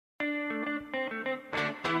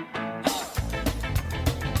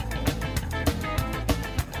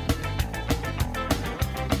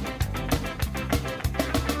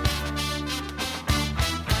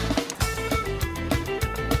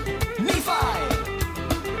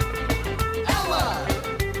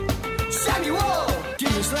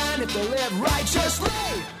people live righteously.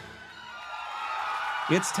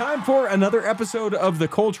 It's time for another episode of the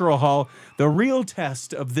Cultural Hall. The real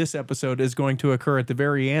test of this episode is going to occur at the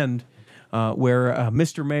very end, where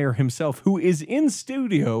Mr. Mair himself, who is in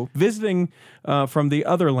studio visiting from the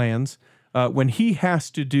other lands, when he has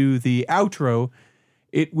to do the outro,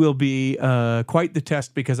 it will be quite the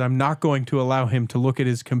test because I'm not going to allow him to look at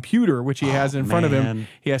his computer, which he has in front of him.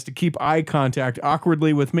 He has to keep eye contact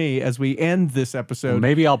awkwardly with me as we end this episode. Well,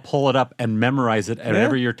 maybe I'll pull it up and memorize it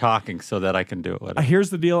whenever you're talking so that I can do it. Here's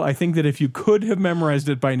the deal. I think that if you could have memorized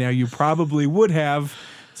it by now, you probably would have.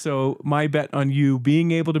 So my bet on you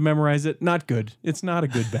being able to memorize it, not good. It's not a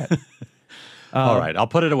good bet. All right, I'll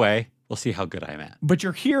put it away. We'll see how good I am at. But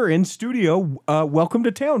you're here in studio. Welcome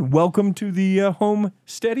to town. Welcome to the home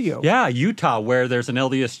studio. Yeah, Utah, where there's an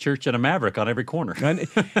LDS church and a Maverick on every corner.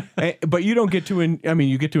 But you don't get to.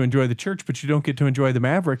 You get to enjoy the church, but you don't get to enjoy the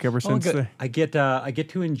Maverick ever since. I get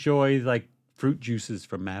to enjoy like fruit juices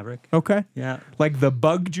from Maverick. Okay. Yeah, like the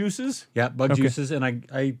bug juices. Yeah, bug juices, and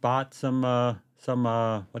I bought some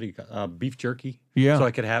what do you call beef jerky. Yeah. So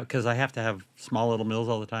I could have, because I have to have small little meals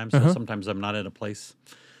all the time. So sometimes I'm not in a place.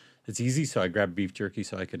 It's easy, so I grab beef jerky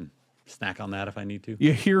so I can snack on that if I need to.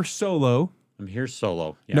 You're here solo. I'm here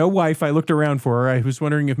solo. Yeah. No wife. I looked around for her. I was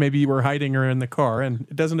wondering if maybe you were hiding her in the car, and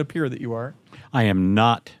it doesn't appear that you are. I am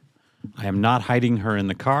not hiding her in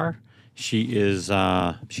the car. She is.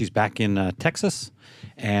 She's back in Texas,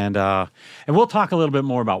 and we'll talk a little bit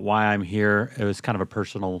more about why I'm here. It was kind of a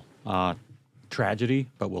personal tragedy,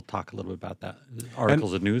 but we'll talk a little bit about that.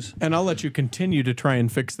 Articles of news. And I'll let you continue to try and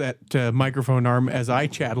fix that microphone arm as I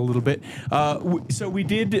chat a little bit. So we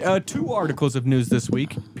did 2 articles of news this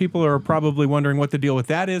week. People are probably wondering what the deal with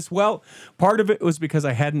that is. Well, part of it was because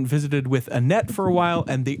I hadn't visited with Annette for a while,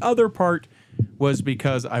 and the other part was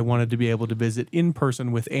because I wanted to be able to visit in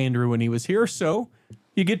person with Andrew when he was here. So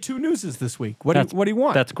you get 2 newses this week. What do you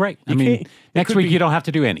want? That's great. Next week you don't have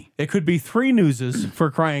to do any. It could be 3 newses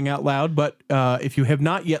for crying out loud, but if you have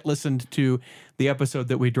not yet listened to the episode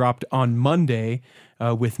that we dropped on Monday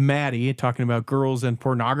with Maddie talking about girls and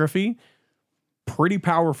pornography, pretty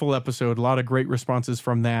powerful episode. A lot of great responses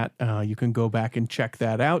from that. You can go back and check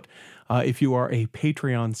that out. If you are a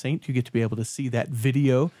Patreon saint, you get to be able to see that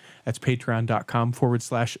video. That's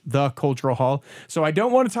patreon.com/The Cultural Hall. So I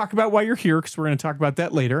don't want to talk about why you're here because we're going to talk about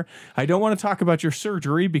that later. I don't want to talk about your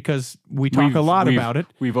surgery because we talk a lot about it.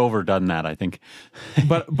 We've overdone that, I think.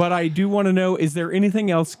 but I do want to know, is there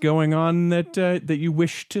anything else going on that you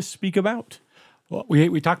wish to speak about? Well,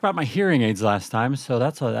 we talked about my hearing aids last time, so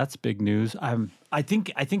that's big news. I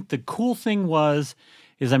think the cool thing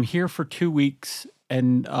is I'm here for 2 weeks,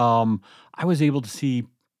 and I was able to see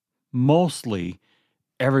mostly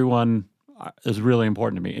everyone is really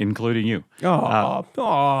important to me, including you. No,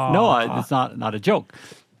 it's not a joke.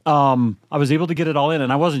 I was able to get it all in,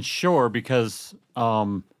 and I wasn't sure because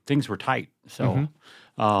things were tight. So.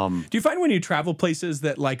 Do you find when you travel places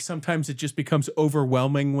that like sometimes it just becomes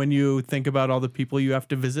overwhelming when you think about all the people you have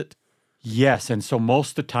to visit? Yes, and so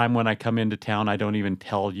most of the time when I come into town, I don't even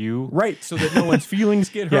tell you. Right, so that no one's feelings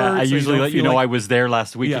get hurt. Yeah, I so usually let you know I was there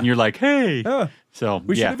last week, and you're like, hey. So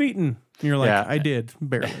we should have eaten. And you're like, I did,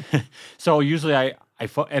 barely. So usually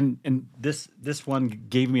and this one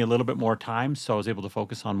gave me a little bit more time, so I was able to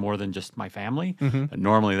focus on more than just my family. And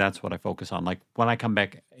normally that's what I focus on. Like when I come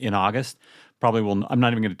back in August, I'm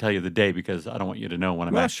not even going to tell you the day because I don't want you to know when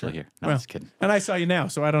I'm actually here. No, just kidding. And I saw you now,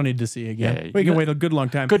 so I don't need to see you again. We can wait a good long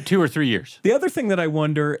time. Good 2 or 3 years. The other thing that I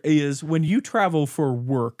wonder is when you travel for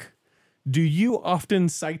work, do you often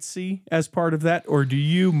sightsee as part of that, or do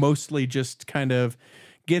you mostly just kind of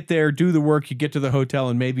get there, do the work, you get to the hotel,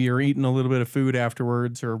 and maybe you're eating a little bit of food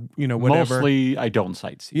afterwards or, whatever? Mostly, I don't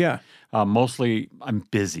sightsee. Yeah. Mostly, I'm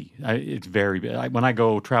busy. It's very busy. When I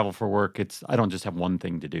go travel for work, I don't just have one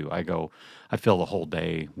thing to do. I fill the whole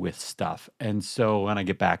day with stuff. And so when I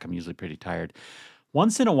get back, I'm usually pretty tired.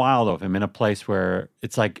 Once in a while, though, if I'm in a place where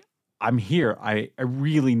it's like, I'm here, I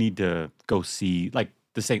really need to go see, like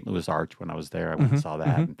the St. Louis Arch when I was there. I went and saw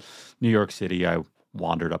that. And New York City, I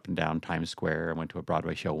wandered up and down Times Square. I went to a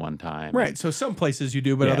Broadway show one time. Right. So some places you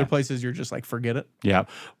do, but other places you're just like, forget it. Yeah.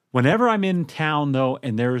 Whenever I'm in town, though,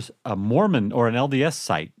 and there's a Mormon or an LDS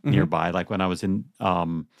site nearby, like when I was in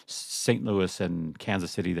St. Louis and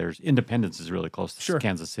Kansas City, Independence is really close to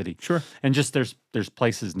Kansas City. Sure. And just there's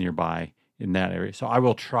places nearby in that area. So I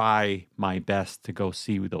will try my best to go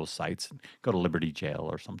see those sites and go to Liberty Jail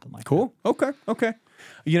or something like that. Cool. Okay.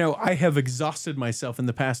 I have exhausted myself in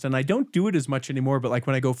the past, and I don't do it as much anymore, but like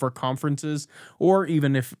when I go for conferences or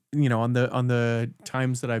even if, on the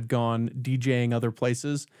times that I've gone DJing other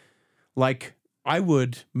places, like I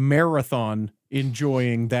would marathon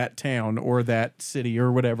enjoying that town or that city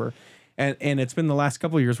or whatever. And it's been the last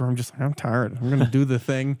couple of years where I'm just like, I'm tired. I'm going to do the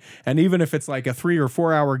thing. And even if it's like a 3 or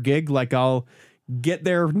 4 hour gig, like I'll get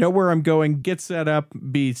there, know where I'm going, get set up,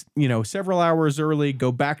 be, several hours early,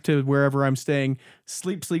 go back to wherever I'm staying,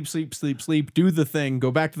 sleep, do the thing,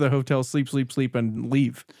 go back to the hotel, sleep, and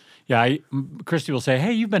leave. Yeah, Christy will say,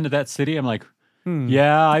 "Hey, you've been to that city?" I'm like,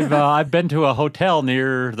 "Yeah, I've been to a hotel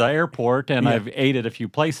near the airport, and I've ate at a few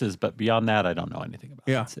places, but beyond that, I don't know anything about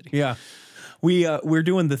that city." Yeah. We're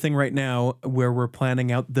doing the thing right now where we're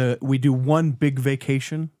planning out we do one big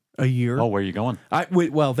vacation a year. Oh, where are you going?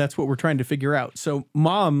 Well, that's what we're trying to figure out. So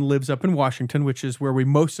Mom lives up in Washington, which is where we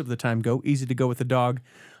most of the time go. Easy to go with the dog.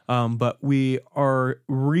 But we are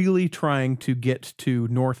really trying to get to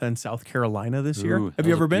North and South Carolina this year. Have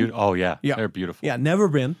you ever been? Oh, yeah. They're beautiful. Yeah, never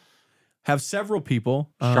been. Have several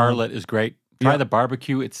people. Charlotte is great. Try the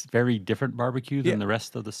barbecue. It's very different barbecue than the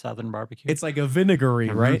rest of the southern barbecue. It's like a vinegary,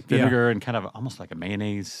 right? Vinegar and kind of almost like a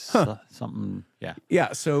mayonnaise, something. Yeah.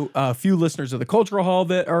 Yeah. So a few listeners of the Cultural Hall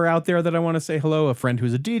that are out there that I want to say hello. A friend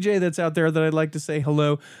who's a DJ that's out there that I'd like to say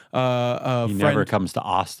hello. He never comes to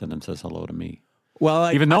Austin and says hello to me.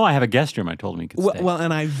 Well, even though I have a guest room, I told him he could stay. Well,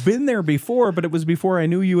 and I've been there before, but it was before I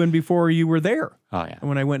knew you and before you were there. Oh, yeah. And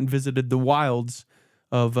when I went and visited the wilds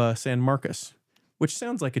of San Marcos. Which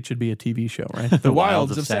sounds like it should be a TV show, right? The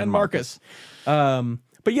Wilds of San Marcos. But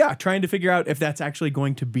yeah, trying to figure out if that's actually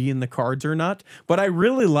going to be in the cards or not. But I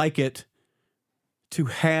really like it to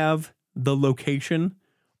have the location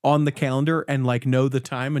on the calendar and like know the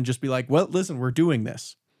time and just be like, well, listen, we're doing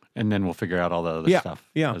this. And then we'll figure out all the other stuff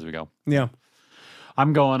as we go. Yeah.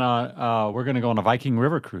 I'm going we're going to go on a Viking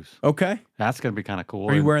River cruise. Okay. That's going to be kind of cool.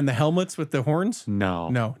 Are you wearing the helmets with the horns? No,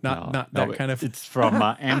 not that kind of. It's from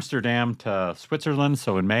Amsterdam to Switzerland.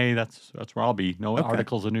 So in May, that's where I'll be. No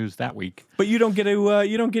articles of news that week. But you don't get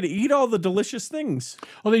to eat all the delicious things.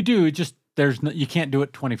 Oh, they do. It just, you can't do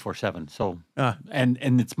it 24/7. So, and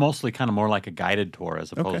it's mostly kind of more like a guided tour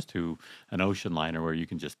as opposed to an ocean liner where you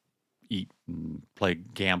can just eat and play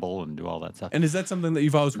gamble and do all that stuff. And is that something that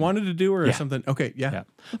you've always wanted to do or something? Okay, yeah.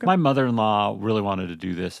 Okay. My mother-in-law really wanted to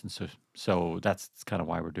do this, and so that's kind of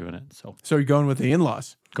why we're doing it. So you're going with the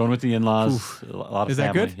in-laws? Going with the in-laws. A lot of is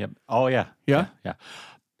family. That good? Yep. Oh, yeah. Yeah? Yeah.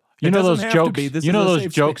 You know those jokes? You know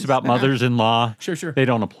those jokes about mothers-in-law? Sure. They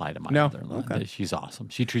don't apply to my mother-in-law. Okay. She's awesome.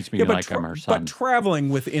 She treats me like I'm her son. But traveling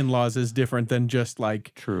with in-laws is different than just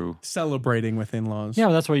like celebrating with in-laws. Yeah,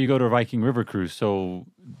 well, that's why you go to a Viking River cruise. So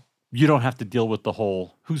you don't have to deal with the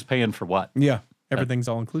whole who's paying for what. Yeah, everything's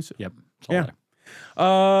all inclusive. Yep.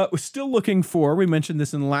 We're still looking for, we mentioned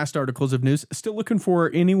this in the last articles of news, still looking for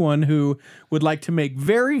anyone who would like to make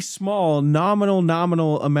very small,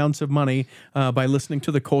 nominal amounts of money by listening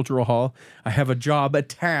to the Cultural Hall. I have a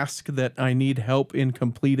task that I need help in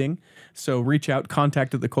completing. So reach out,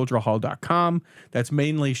 contact@theculturalhall.com. That's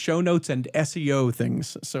mainly show notes and SEO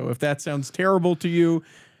things. So if that sounds terrible to you,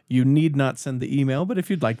 you need not send the email, but if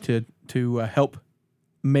you'd like to help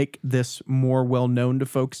make this more well-known to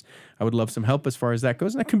folks, I would love some help as far as that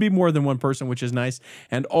goes. And that can be more than one person, which is nice.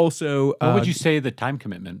 And also... what would you say the time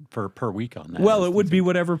commitment per week on that? Well, it would be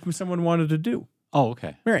whatever someone wanted to do. Oh,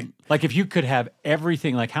 okay. Right. Like if you could have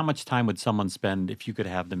everything, like how much time would someone spend if you could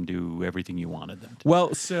have them do everything you wanted them to?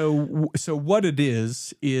 Well, so what it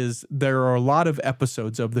is there are a lot of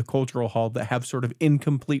episodes of the Cultural Hall that have sort of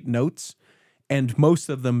incomplete notes, and most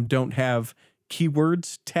of them don't have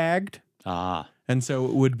keywords tagged. And so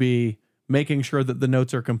it would be making sure that the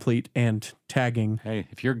notes are complete and tagging. Hey,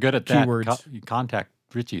 if you're good at keywords. that, contact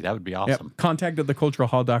Richie. That would be awesome. Yep.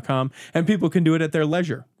 Contact@theculturalhall.com. And people can do it at their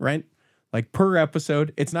leisure, right? Like per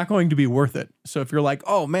episode, it's not going to be worth it. So if you're like,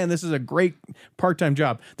 oh man, this is a great part-time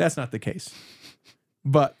job, that's not the case.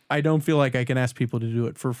 But I don't feel like I can ask people to do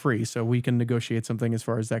it for free, so we can negotiate something as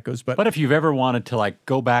far as that goes. But if you've ever wanted to like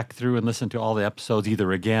go back through and listen to all the episodes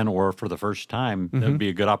either again or for the first time, that would be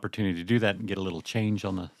a good opportunity to do that and get a little change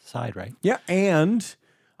on the side, right? Yeah, and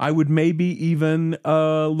I would maybe even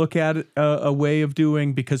look at a way of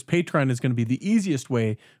doing, because Patreon is going to be the easiest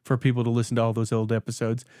way for people to listen to all those old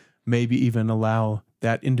episodes, maybe even allow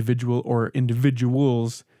that individual or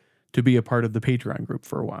individuals to be a part of the Patreon group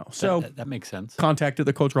for a while. So that makes sense.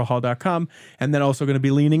 Contact@theculturalhall.com. And then also going to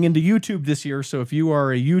be leaning into YouTube this year. So if you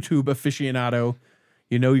are a YouTube aficionado,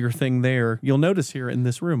 you know your thing there. You'll notice here in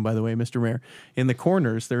this room, by the way, Mr. Mair, in the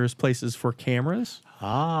corners, there's places for cameras.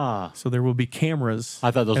 So there will be cameras.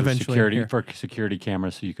 I thought those were security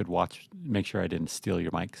cameras so you could watch, make sure I didn't steal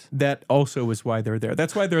your mics. That also is why they're there.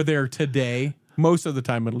 That's why they're there today. Most of the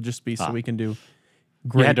time it'll just be so we can do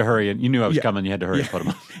great. You had to hurry, and you knew I was coming. You had to hurry and put them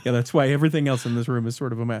on. Yeah, that's why everything else in this room is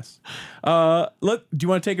sort of a mess. Do you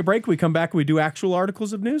want to take a break? We come back and we do actual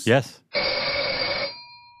articles of news? Yes.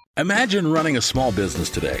 Imagine running a small business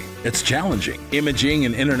today. It's challenging. Imaging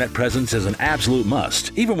and internet presence is an absolute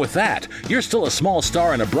must. Even with that, you're still a small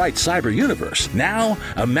star in a bright cyber universe. Now,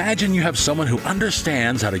 imagine you have someone who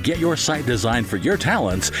understands how to get your site designed for your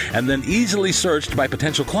talents and then easily searched by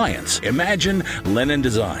potential clients. Imagine Lennon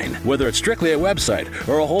Design. Whether it's strictly a website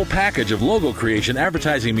or a whole package of logo creation,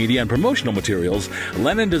 advertising media, and promotional materials,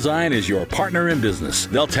 Lennon Design is your partner in business.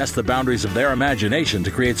 They'll test the boundaries of their imagination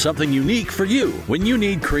to create something unique for you. When you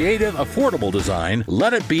need creative, affordable design,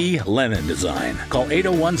 let it be Lennon Design. Call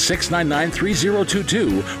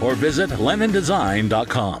 801-699-3022 or visit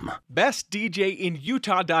lennondesign.com.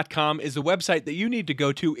 BestDJinUtah.com is a website that you need to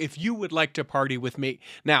go to if you would like to party with me.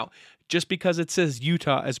 Now, just because it says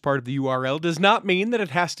Utah as part of the URL does not mean that it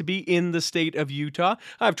has to be in the state of Utah.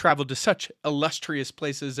 I've traveled to such illustrious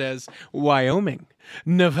places as Wyoming,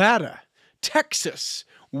 Nevada, Texas,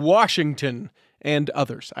 Washington, and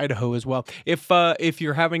others, Idaho as well. If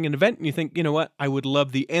you're having an event and you think, you know what, I would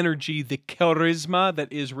love the energy, the charisma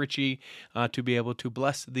that is Richie to be able to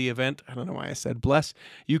bless the event. I don't know why I said bless.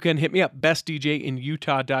 You can hit me up,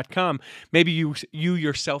 bestdjinutah.com. Maybe you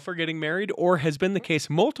yourself are getting married, or has been the case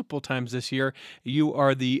multiple times this year. You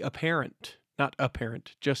are the apparent. Not a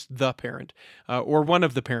parent, just the parent, or one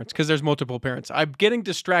of the parents, because there's multiple parents. I'm getting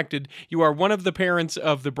distracted. You are one of the parents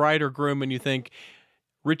of the bride or groom, and you think,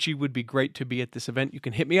 Richie would be great to be at this event. You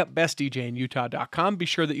can hit me up, bestdjinutah.com. Be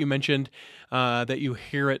sure that you mentioned that you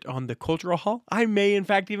hear it on the Cultural Hall. I may, in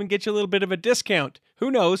fact, even get you a little bit of a discount.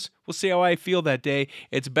 Who knows? We'll see how I feel that day.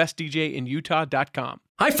 It's bestdjinutah.com.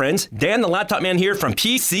 Hi friends, Dan the Laptop Man here from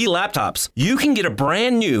PC Laptops. You can get a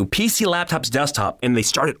brand new PC Laptops desktop and they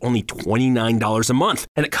start at only $29 a month.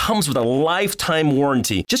 And it comes with a lifetime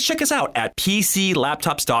warranty. Just check us out at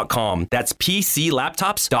PCLaptops.com. That's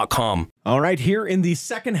PCLaptops.com. All right, here in the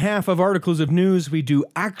second half of Articles of News, we do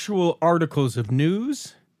actual articles of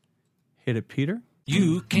news. Hit it, Peter.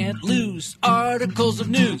 You can't lose articles of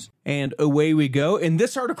news. And away we go. In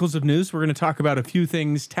this Articles of News, we're going to talk about a few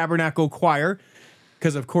things. Tabernacle Choir,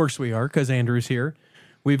 because of course we are, because Andrew's here.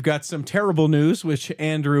 We've got some terrible news, which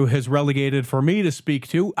Andrew has relegated for me to speak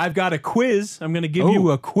to. I've got a quiz. I'm going to give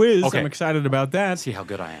you a quiz. Okay. I'm excited about that. See how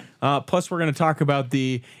good I am. Plus, we're going to talk about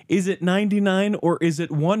is it 99 or is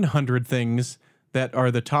it 100 things that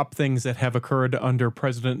are the top things that have occurred under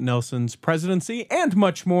President Nelson's presidency, and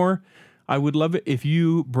much more. I would love it if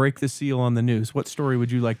you break the seal on the news. What story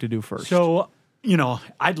would you like to do first? So,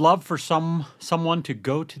 I'd love for someone to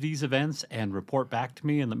go to these events and report back to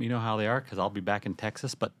me and let me know how they are, because I'll be back in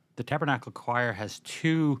Texas. But the Tabernacle Choir has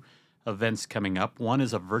two events coming up. One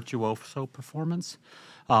is a virtuoso performance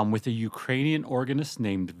with a Ukrainian organist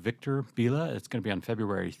named Victor Bila. It's going to be on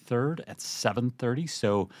February 3rd at 7:30.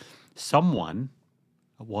 So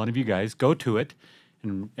one of you guys, go to it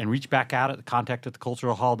and reach back out at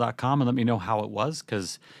contact@theculturalhall.com and let me know how it was,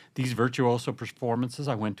 because these virtuoso performances,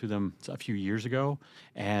 I went to them a few years ago,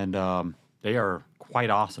 and they are quite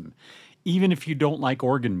awesome. Even if you don't like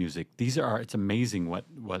organ music, it's amazing what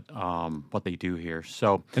they do here.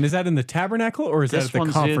 So, and is that in the Tabernacle or is that at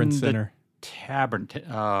the Conference Center?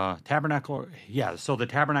 Tabernacle, yeah. So the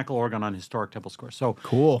Tabernacle organ on Historic Temple Square. So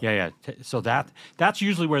cool. Yeah. So that's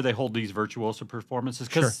usually where they hold these virtuoso performances,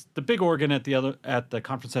 because the big organ at the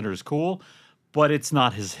Conference Center is cool, but it's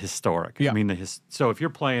not as historic. Yeah. I mean, so if you're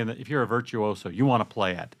a virtuoso, you want to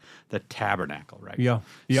play at the Tabernacle, right? Yeah.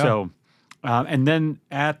 So, and then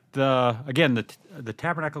at the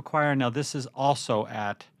Tabernacle Choir. Now this is also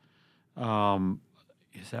at,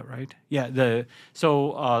 is that right? Yeah. The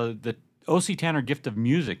O.C. Tanner Gift of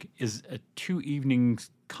Music is a 2-evening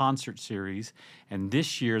concert series, and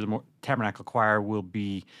this year the Tabernacle Choir will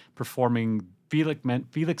be performing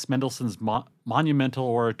Felix Mendelssohn's monumental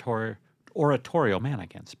oratorio. Man, I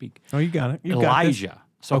can't speak. Oh, you got it. Elijah.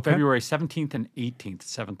 So February 17th and 18th,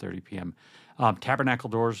 7:30 p.m. Tabernacle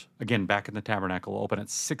doors, again, back in the Tabernacle, open at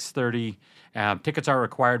 6:30. Tickets are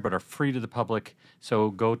required but are free to the public,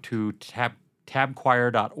 so go to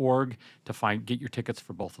tabchoir.org to get your tickets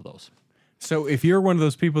for both of those. So if you're one of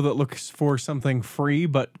those people that looks for something free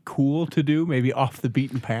but cool to do, maybe off the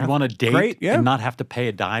beaten path. You want a date great, and not have to pay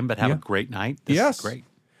a dime but have a great night? This is great.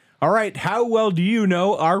 All right. How well do you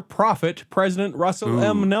know our prophet, President Russell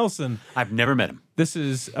M. Nelson? I've never met him. This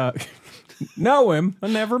is, know him. I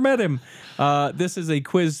never met him. This is a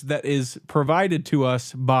quiz that is provided to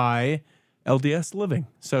us by LDS Living.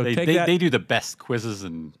 So they do the best quizzes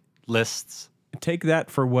and lists. Take that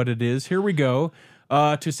for what it is. Here we go.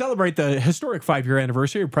 To celebrate the historic 5-year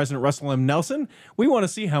anniversary of President Russell M. Nelson, we want to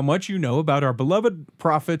see how much you know about our beloved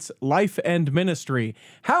prophet's life and ministry.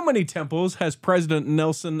 How many temples has President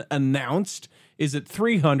Nelson announced? Is it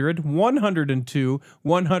 300, 102,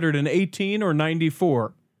 118, or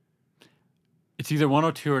 94? It's either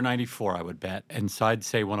 102 or 94, I would bet. And so I'd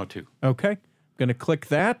say 102. Okay, I'm going to click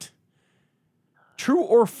that. True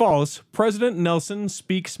or false, President Nelson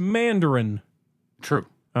speaks Mandarin? True.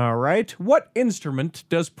 All right. What instrument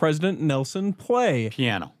does President Nelson play?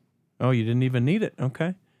 Piano. Oh, you didn't even need it.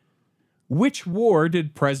 Okay. Which war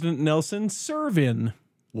did President Nelson serve in?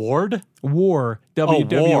 Ward? War.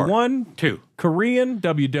 WW1, 2. Korean,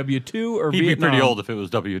 WW2, or He'd Vietnam? be pretty old if it was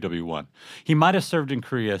WW1. He might have served in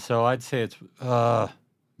Korea, so I'd say it's...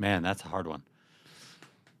 man, that's a hard one.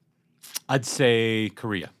 I'd say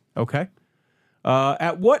Korea. Okay.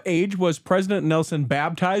 At what age was President Nelson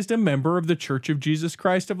baptized a member of the Church of Jesus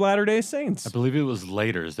Christ of Latter-day Saints? I believe it was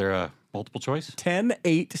later. Is there a multiple choice? 10,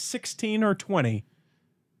 8, 16, or 20?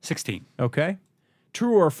 16. Okay.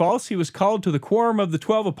 True or false, he was called to the quorum of the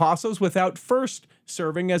 12 apostles without first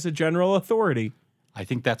serving as a general authority? I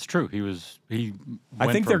think that's true.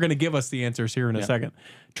 I think they're going to give us the answers here in a second.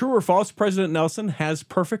 True or false, President Nelson has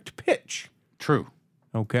perfect pitch? True.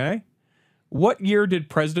 Okay. What year did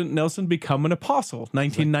President Nelson become an apostle?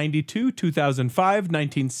 1992, 2005,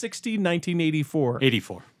 1960, 1984?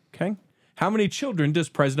 84. Okay. How many children does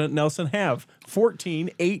President Nelson have? 14,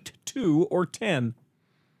 8, 2, or 10?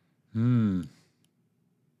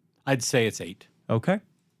 I'd say it's 8. Okay.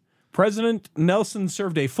 President Nelson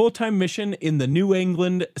served a full-time mission in the New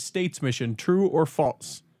England States Mission. True or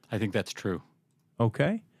false? I think that's true.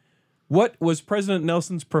 Okay. What was President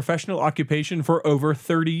Nelson's professional occupation for over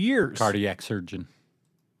 30 years? Cardiac surgeon.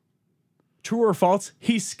 True or false?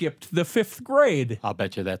 He skipped the 5th grade. I'll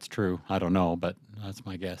bet you that's true. I don't know, but that's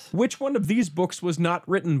my guess. Which one of these books was not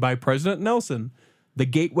written by President Nelson? The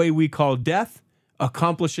Gateway We Call Death,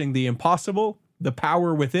 Accomplishing the Impossible, The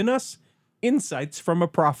Power Within Us, Insights from a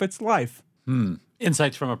Prophet's Life.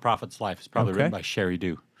 Insights from a Prophet's Life is probably Okay. written by Sherry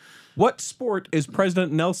Dew. What sport is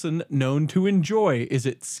President Nelson known to enjoy? Is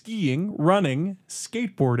it skiing, running,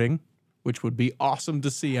 skateboarding, which would be awesome to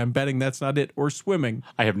see? I'm betting that's not it, or swimming.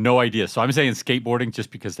 I have no idea. So I'm saying skateboarding just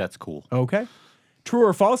because that's cool. Okay. True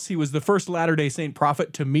or false? He was the first Latter-day Saint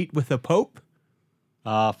prophet to meet with the Pope.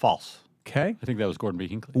 False. Okay. I think that was Gordon B.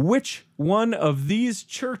 Hinckley. Which one of these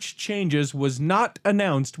church changes was not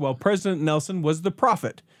announced while President Nelson was the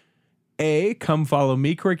prophet? A, Come Follow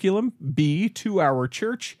Me curriculum. B, 2-hour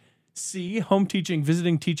church. C, home teaching,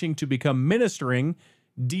 visiting teaching to become ministering.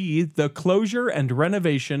 D, the closure and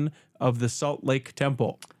renovation of the Salt Lake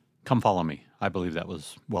Temple. Come follow me. I believe that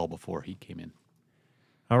was well before he came in.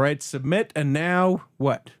 All right, submit. And now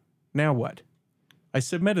what? Now what? I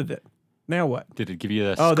submitted it. Now what? Did it give you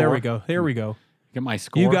a Oh, score? there we go. There we go. Get my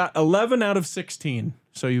score. You got 11 out of 16,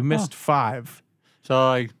 so you missed 5. So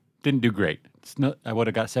I didn't do great. It's not, I would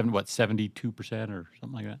have got 72% or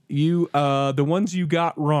something like that. You, the ones you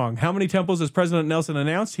got wrong. How many temples has President Nelson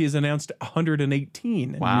announced? He has announced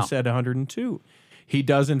 118. And Wow. you said 102. He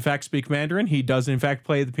does, in fact, speak Mandarin. He does, in fact,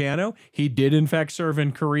 play the piano. He did, in fact, serve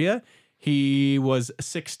in Korea. He was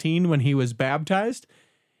 16 when he was baptized.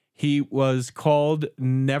 He was called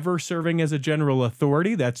never serving as a general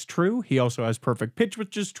authority. That's true. He also has perfect pitch,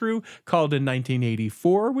 which is true. Called in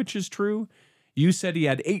 1984, which is true. You said he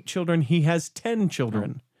had 8 children. He has 10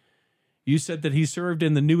 children. You said that he served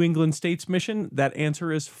in the New England States Mission. That answer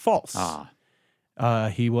is false.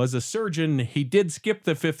 He was a surgeon. He did skip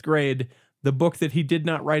the 5th grade. The book that he did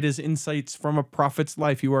not write is Insights from a Prophet's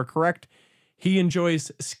Life. You are correct. He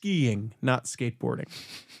enjoys skiing, not skateboarding.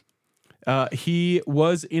 He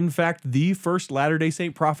was, in fact, the first Latter-day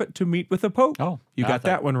Saint prophet to meet with the Pope. Oh, you got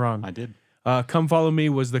that one wrong. I did. Come Follow Me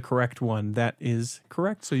was the correct one. That is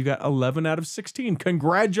correct. So you got 11 out of 16.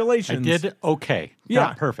 Congratulations. I did okay. Yeah.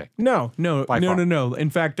 Not perfect. No. By far. In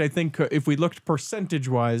fact, I think if we looked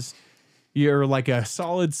percentage-wise, you're like a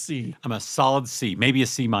solid C. I'm a solid C, maybe a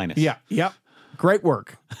C minus. Yeah. Yep. Great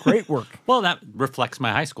work. Great work. Well, that reflects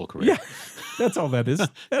my high school career. Yeah. That's all that is.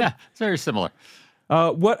 Yeah, it's very similar.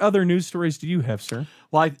 What other news stories do you have, sir?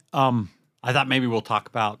 Well, I thought maybe we'll talk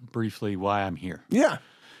about briefly why I'm here. Yeah.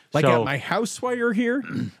 Like So- at my house while you're here?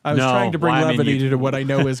 I was No, trying to bring why I'm in levity you- to what I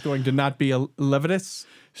know is going to not be a levitus.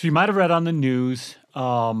 So you might have read on the news,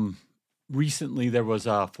 recently there was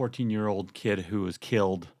a 14-year-old kid who was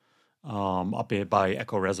killed by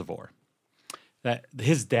Echo Reservoir. That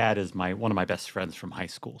his dad is one of my best friends from high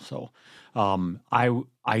school. So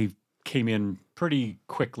I came in pretty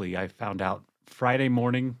quickly. I found out Friday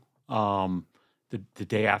morning, the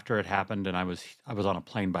day after it happened, and I was on a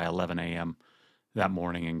plane by 11 a.m. that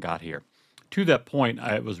morning and got here. To that point,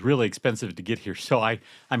 it was really expensive to get here. So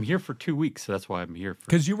I'm here for 2 weeks. So that's why I'm here.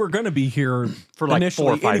 Because you were going to be here for like initially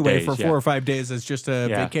 4 or 5 anyway days, for 4 or 5 days as just a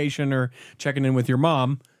vacation or checking in with your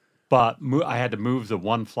mom. But I had to move the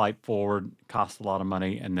one flight forward, cost a lot of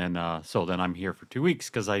money. And then, so then I'm here for 2 weeks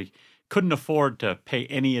because I couldn't afford to pay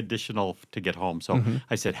any additional to get home. So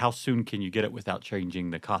I said, how soon can you get it without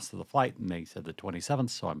changing the cost of the flight? And they said the 27th.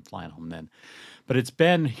 So I'm flying home then. But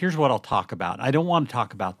here's what I'll talk about. I don't want to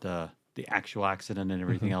talk about the actual accident and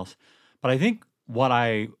everything else. But I think what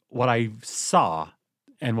I saw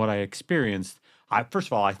and what I experienced, first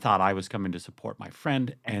of all, I thought I was coming to support my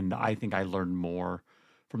friend. And I think I learned more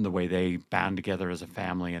from the way they bound together as a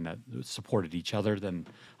family and supported each other than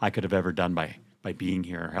I could have ever done by being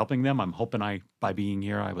here or helping them. I'm hoping by being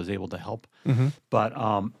here, I was able to help. But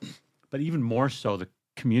even more so, the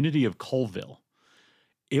community of Colville,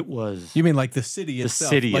 it was... You mean like the city itself?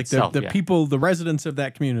 The city like itself, the people, the residents of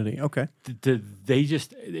that community. Okay.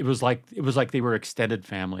 It was like they were extended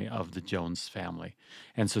family of the Jones family.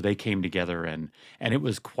 And so they came together and it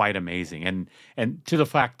was quite amazing. And to the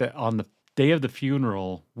fact that on the day of the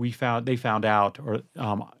funeral, they found out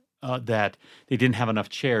that they didn't have enough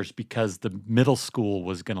chairs because the middle school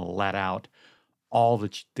was going to let out all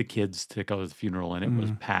the kids to go to the funeral, and it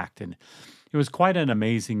was packed. And it was quite an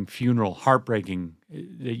amazing funeral, heartbreaking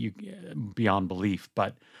beyond belief,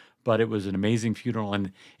 but it was an amazing funeral,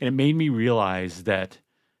 and it made me realize that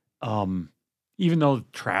even though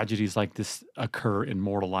tragedies like this occur in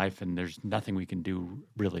mortal life, and there's nothing we can do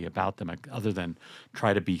really about them other than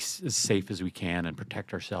try to be as safe as we can and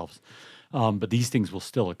protect ourselves, but these things will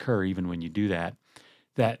still occur even when you do that.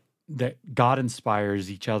 That God inspires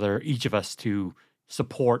each of us to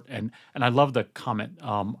support. And I love the comment.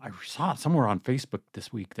 I saw it somewhere on Facebook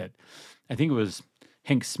this week that I think it was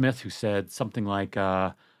Hank Smith who said something like,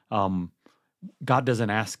 God doesn't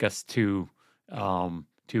ask us to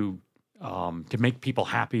make people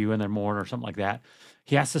happy when they're mourn or something like that.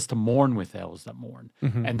 He asks us to mourn with those that mourn.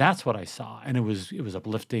 And that's what I saw. And it was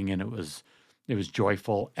uplifting, and it was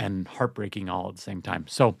joyful and heartbreaking all at the same time.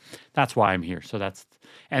 So that's why I'm here. So that's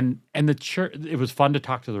and the church. It was fun to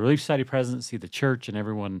talk to the Relief Society president, see the church, and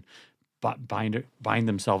everyone bind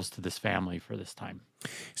themselves to this family for this time.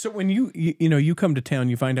 So when you come to town,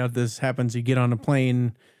 you find out this happens, you get on a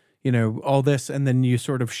plane, all this, and then you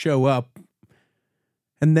sort of show up.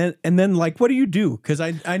 And then like, what do you do? Because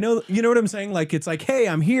I know, you know what I'm saying? Like, it's like, hey,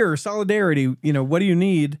 I'm here, solidarity, what do you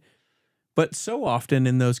need? But so often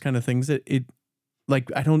in those kind of things, it like,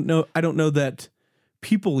 I don't know that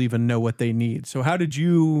people even know what they need. So how did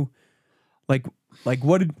you, what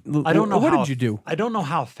did you do? I don't know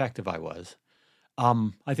how effective I was.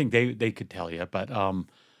 I think they could tell you, but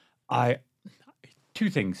two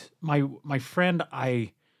things. My friend,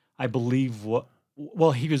 I believe,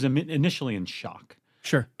 he was initially in shock.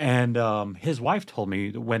 Sure. And his wife told me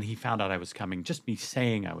that when he found out I was coming, just me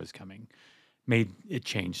saying I was coming made it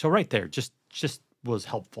change. So right there, just was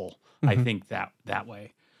helpful, I think, that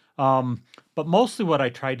way. But mostly what I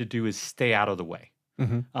tried to do is stay out of the way.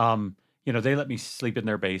 They let me sleep in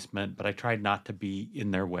their basement, but I tried not to be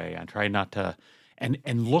in their way. I tried not to,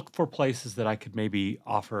 and look for places that I could maybe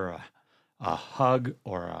offer a hug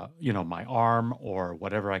or my arm or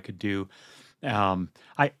whatever I could do.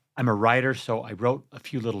 I'm a writer, so I wrote a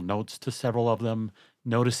few little notes to several of them,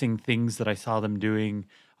 noticing things that I saw them doing.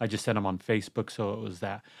 I just sent them on Facebook, so it was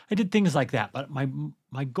that. I did things like that, but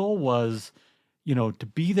my goal was, to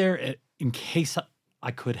be there in case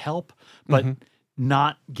I could help, but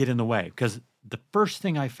not get in the way. Because the first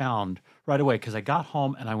thing I found right away, because I got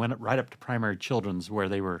home and I went right up to Primary Children's where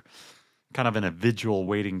they were kind of in a vigil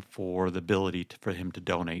waiting for the ability for him to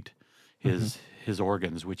donate his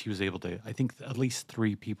organs, which he was able to. I think at least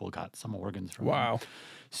 3 people got some organs from him. Wow.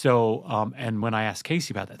 So, and when I asked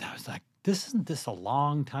Casey about that, I was like, isn't this a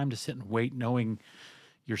long time to sit and wait knowing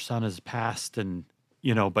your son has passed and,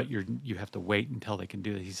 but you have to wait until they can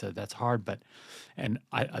do it. He said, that's hard. And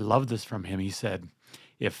I love this from him. He said,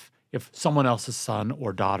 if someone else's son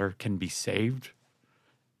or daughter can be saved,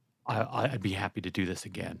 I'd be happy to do this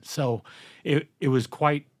again. So it was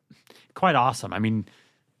quite awesome. I mean,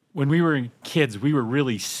 when we were kids, we were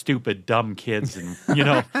really stupid, dumb kids,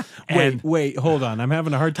 and wait, hold on. I'm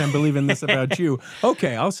having a hard time believing this about you.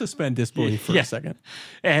 Okay, I'll suspend disbelief for a second.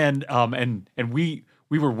 And we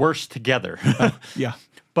were worse together. Yeah,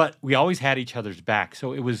 but we always had each other's back,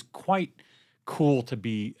 so it was quite cool to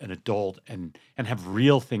be an adult and have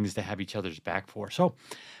real things to have each other's back for. So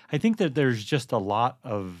I think that there's just a lot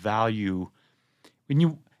of value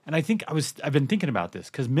when And I think I've been thinking about this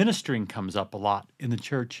because ministering comes up a lot in the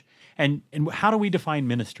church. And how do we define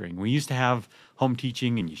ministering? We used to have home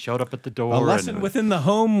teaching, and you showed up at the door. A lesson within the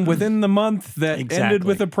home, within the month that ended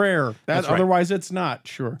with a prayer. That's right. Otherwise, it's not.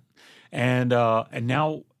 Sure. And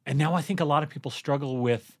now I think a lot of people struggle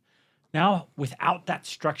with now without that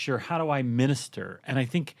structure. How do I minister? And I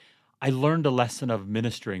think I learned a lesson of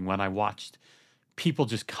ministering when I watched people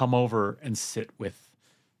just come over and sit with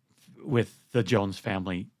the Jones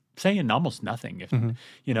family, saying almost nothing. If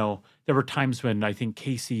there were times when I think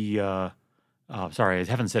Casey, sorry, I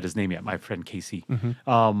haven't said his name yet. My friend Casey.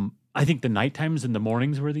 I think the night times and the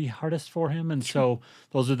mornings were the hardest for him, and so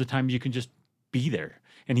those are the times you can just be there.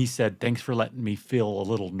 And he said, "Thanks for letting me feel a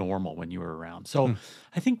little normal when you were around." So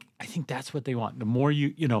I think that's what they want. The more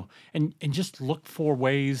and just look for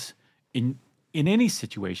ways in any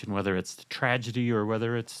situation, whether it's tragedy or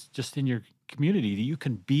whether it's just in your community, that you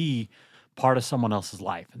can be part of someone else's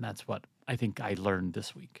life. And that's what I think I learned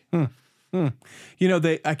this week. I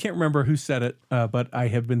can't remember who said it, but I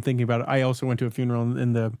have been thinking about it. I also went to a funeral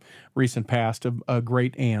in the recent past of a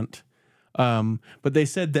great aunt. But they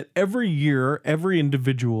said that every year, every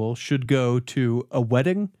individual should go to a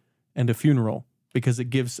wedding and a funeral because it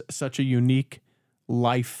gives such a unique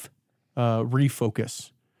life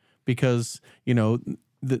refocus. Because,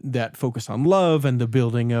 that focus on love and the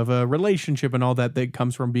building of a relationship and all that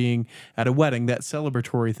comes from being at a wedding, that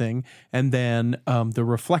celebratory thing. And then the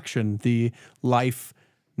reflection, the life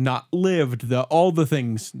not lived, all the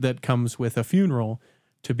things that comes with a funeral.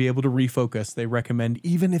 To be able to refocus, they recommend,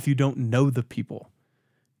 even if you don't know the people,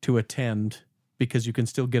 to attend because you can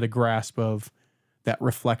still get a grasp of that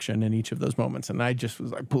reflection in each of those moments. And I just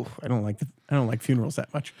was like, I don't like funerals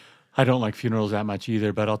that much. I don't like funerals that much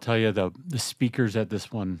either, but I'll tell you the speakers at this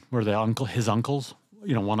one were his uncles,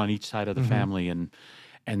 one on each side of the family, and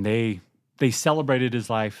they celebrated his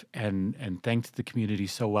life and thanked the community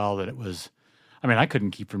so well that it was. I mean, I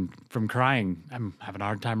couldn't keep from crying. I'm having a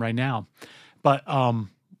hard time right now, but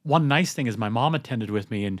one nice thing is my mom attended with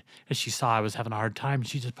me, and as she saw I was having a hard time,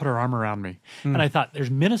 she just put her arm around me, and I thought, there's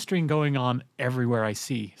ministering going on everywhere I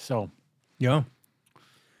see. So, yeah.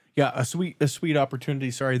 Yeah, a sweet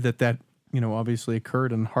opportunity. Sorry that obviously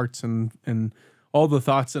occurred, and hearts and all the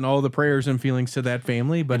thoughts and all the prayers and feelings to that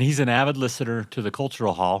family. But he's an avid listener to the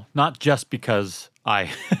Cultural Hall, not just because I'm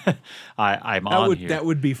on here. That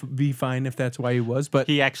would be fine if that's why he was. But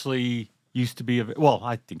he actually used to be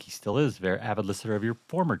I think he still is a very avid listener of your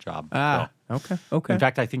former job. Okay. In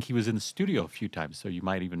fact, I think he was in the studio a few times, so you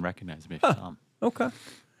might even recognize me if you saw him. Okay.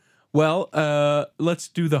 Well, let's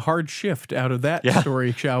do the hard shift out of that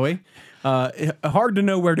story, shall we? Hard to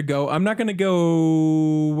know where to go. I'm not going to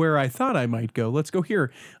go where I thought I might go. Let's go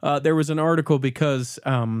here. There was an article because,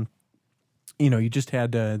 you just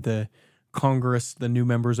had the Congress, the new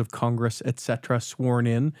members of Congress, etc., sworn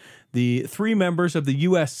in. The 3 members of the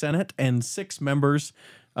U.S. Senate and 6 members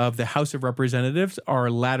of the House of Representatives are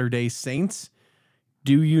Latter-day Saints.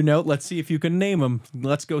 Do you know? Let's see if you can name them.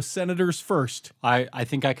 Let's go senators first. I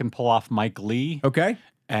think I can pull off Mike Lee. Okay.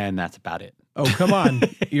 And that's about it. Oh, come on.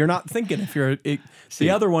 You're not thinking the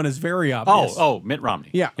other one is very obvious. Oh, Mitt Romney.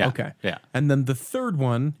 Yeah. Okay. Yeah. And then the third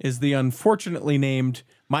one is the unfortunately named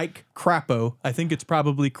Mike Crapo. I think it's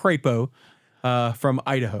probably Crapo from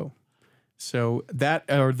Idaho. So that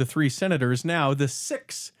are the 3 senators. Now, the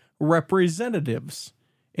 6 representatives.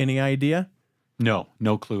 Any idea? No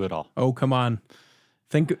clue at all. Oh, come on.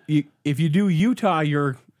 If you do Utah,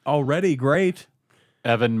 you're already great.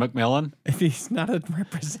 Evan McMillan? If he's not a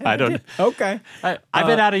representative. I don't. Okay. I've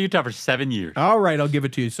been out of Utah for 7 years. All right, I'll give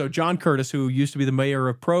it to you. So John Curtis, who used to be the mayor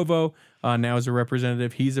of Provo, now is a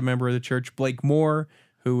representative. He's a member of the church. Blake Moore,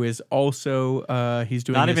 who is also he's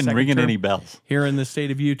doing not even ringing any bells here in the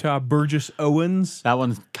state of Utah. Burgess Owens. That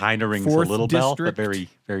one kind of rings a little bell, but very,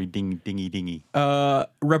 very dingy.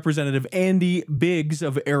 Representative Andy Biggs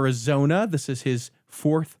of Arizona. This is his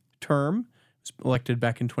 4th term. He was elected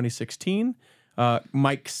back in 2016.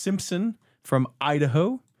 Mike Simpson from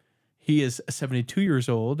Idaho. He is 72 years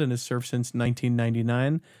old and has served since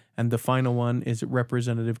 1999. And the final one is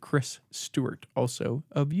Representative Chris Stewart, also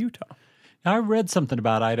of Utah. Now, I read something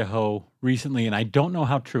about Idaho recently, and I don't know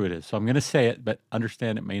how true it is, so I'm going to say it, but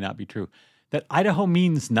understand it may not be true, that Idaho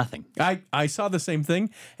means nothing. I saw the same thing,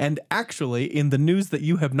 and actually, in the news that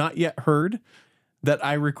you have not yet heard, that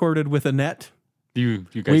I recorded with Annette, you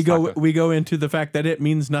guys we go into the fact that it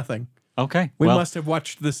means nothing. Okay. We must have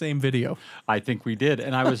watched the same video. I think we did,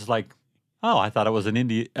 and I was like, I thought it was an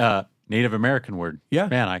Native American word. Yeah.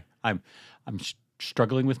 Man, I'm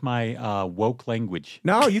struggling with my woke language.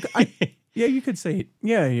 No, you could say it.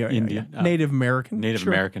 Yeah. Indian. Native American. Native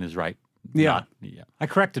American is right. Yeah. I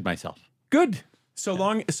corrected myself. Good. So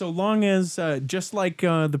long as just like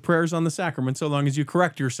the prayers on the sacrament, so long as you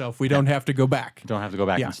correct yourself, we don't have to go back. Don't have to go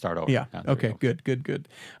back and start over. Yeah. There Okay. you go. Good.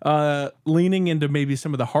 Leaning into maybe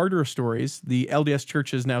some of the harder stories, the LDS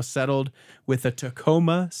Church is now settled with a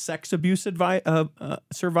Tacoma sex abuse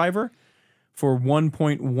survivor for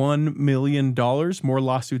 $1.1 million. More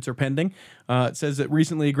lawsuits are pending. It says it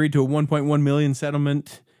recently agreed to a $1.1 million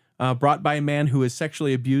settlement brought by a man who was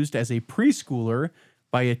sexually abused as a preschooler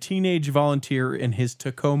by a teenage volunteer in his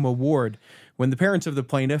Tacoma ward. When the parents of the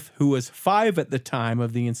plaintiff, who was 5 at the time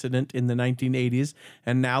of the incident in the 1980s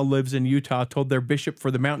and now lives in Utah, told their bishop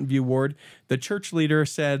for the Mountain View ward, the church leader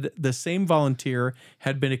said the same volunteer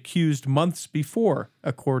had been accused months before,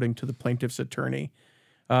 according to the plaintiff's attorney.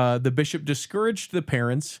 The bishop discouraged the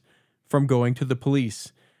parents from going to the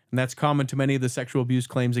police. And that's common to many of the sexual abuse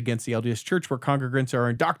claims against the LDS Church, where congregants are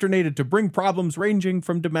indoctrinated to bring problems ranging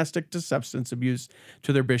from domestic to substance abuse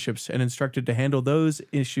to their bishops and instructed to handle those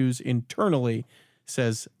issues internally,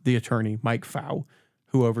 says the attorney, Mike Fow,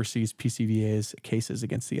 who oversees PCVA's cases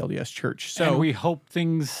against the LDS Church. So and we hope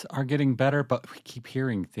things are getting better, but we keep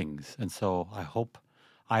hearing things. And so I hope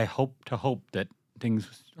that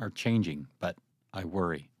things are changing, but I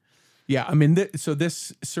worry. Yeah, I mean, so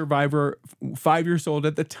this survivor, 5 years old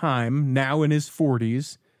at the time, now in his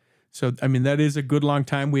 40s. So, I mean, that is a good long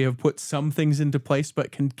time. We have put some things into place,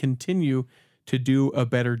 but can continue to do a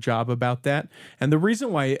better job about that. And the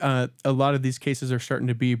reason why a lot of these cases are starting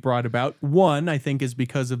to be brought about, one, I think, is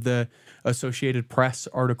because of the Associated Press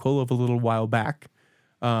article of a little while back,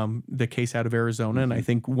 the case out of Arizona. Mm-hmm. And I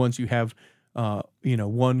think once you have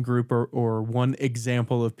one group or one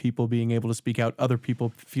example of people being able to speak out, other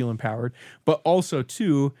people feel empowered. But also,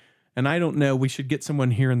 too, and I don't know, we should get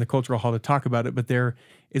someone here in the Cultural Hall to talk about it, but there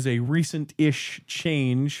is a recent-ish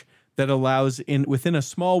change that allows, within a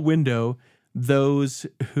small window, those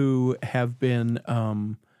who have been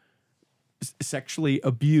sexually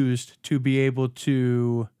abused to be able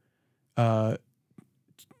to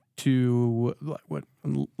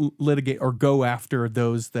litigate or go after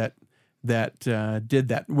those that did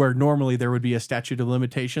that, where normally there would be a statute of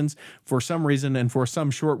limitations. For some reason and for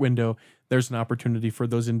some short window, there's an opportunity for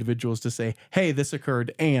those individuals to say, hey, this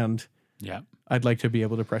occurred, and I'd like to be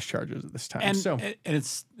able to press charges at this time. And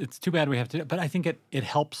it's too bad we have to, but I think it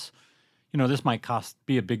helps. This might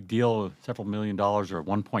be a big deal, several $1 million or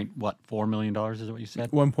 $4 million is what you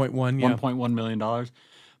said? 1.1, yeah. $1.1 million.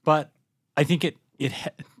 But I think it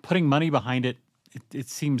putting money behind it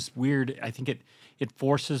seems weird. I think it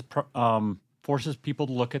forces people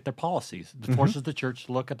to look at their policies. It forces the church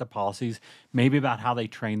to look at the policies, maybe about how they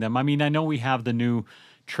train them. I mean, I know we have the new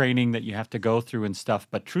training that you have to go through and stuff,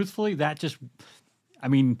 but truthfully, that just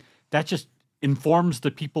informs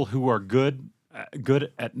the people who are good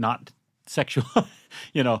at not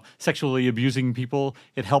sexually abusing people.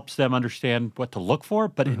 It helps them understand what to look for,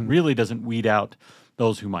 but it really doesn't weed out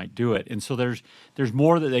those who might do it. And so there's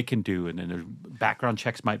more that they can do. And then there's background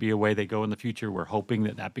checks might be a way they go in the future. We're hoping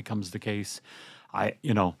that becomes the case.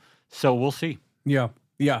 So we'll see. Yeah.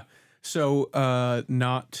 So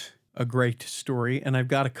not a great story. And I've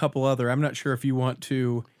got a couple other. I'm not sure if you want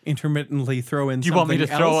to intermittently throw in something else. Do you want me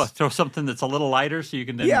to throw something that's a little lighter so you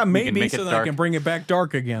can then maybe make so it that dark? I can bring it back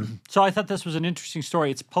dark again. So I thought this was an interesting story.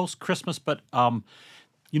 It's post-Christmas, but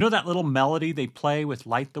that little melody they play with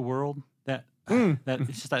Light the World? That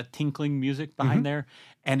it's just that tinkling music behind there,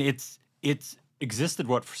 and it's existed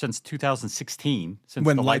since 2016, since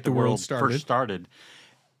when the Light the World first started.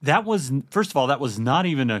 That was, first of all, that was not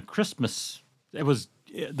even a Christmas. It was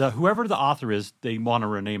whoever the author is. They want to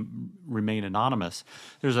remain anonymous.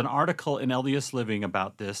 There's an article in LDS Living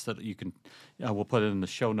about this that you can. We'll put it in the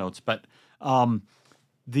show notes, but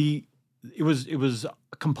It was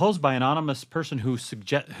composed by an anonymous person who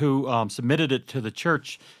submitted it to the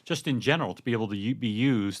church just in general to be able to be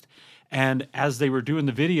used. And as they were doing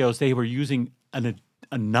the videos, they were using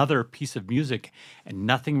another piece of music, and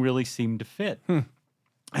nothing really seemed to fit.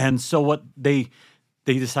 And so what they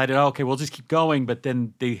decided, okay, we'll just keep going. But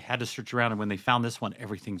then they had to search around, and when they found this one,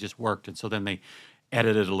 everything just worked. And so then they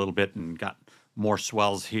edited a little bit and got more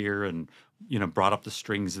swells here and brought up the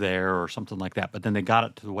strings there or something like that. But then they got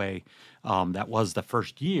it to the way that was the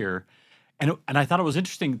first year. And I thought it was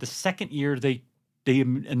interesting. The second year, they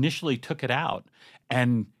initially took it out,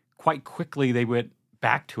 and quite quickly they went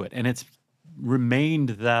back to it. And it's remained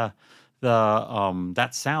that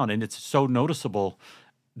sound. And it's so noticeable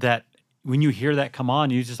that when you hear that come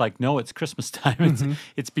on, you just like, no, it's Christmas time.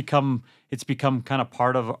 It's become kind of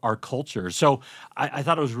part of our culture. So I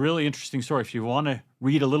thought it was a really interesting story. If you want to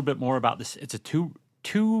read a little bit more about this, it's a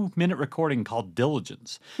 2-minute recording called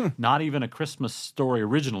Diligence. Not even a Christmas song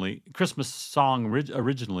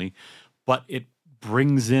originally, but it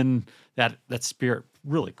brings in that spirit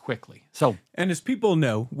really quickly. So, and as people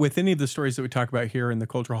know, with any of the stories that we talk about here in the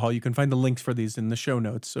Cultural Hall, you can find the links for these in the show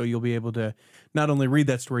notes. So you'll be able to not only read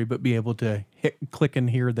that story, but be able to click and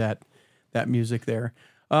hear that music there.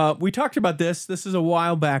 We talked about this. This is a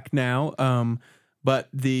while back now. But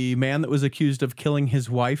the man that was accused of killing his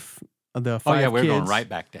wife, the 5 kids. We're going right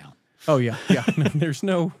back down. Oh, yeah. There's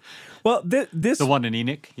no... Well, this... The one in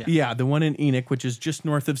Enoch? Yeah, the one in Enoch, which is just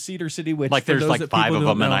north of Cedar City, which... Like there's like 5 of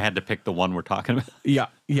them, and I had to pick the one we're talking about.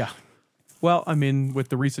 Yeah. Well, I mean, with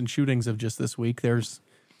the recent shootings of just this week, there's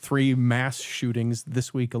 3 mass shootings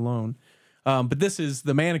this week alone. But this is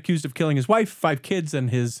the man accused of killing his wife, 5 kids,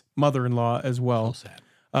 and his mother-in-law as well. So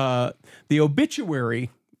sad. The obituary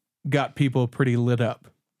got people pretty lit up.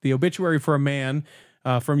 The obituary for a man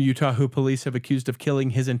from Utah who police have accused of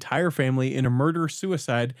killing his entire family in a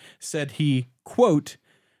murder-suicide said he, quote,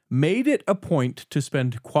 made it a point to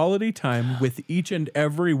spend quality time with each and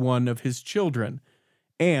every one of his children,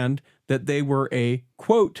 and that they were a,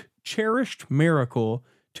 quote, cherished miracle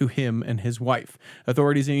to him and his wife.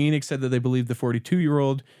 Authorities in Enoch said that they believe the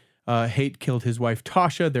 42-year-old Haight killed his wife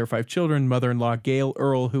Tasha, their 5 children, mother-in-law Gail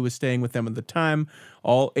Earl, who was staying with them at the time.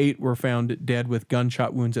 All 8 were found dead with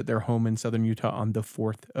gunshot wounds at their home in southern Utah on the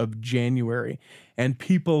 4th of January. And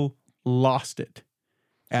people lost it.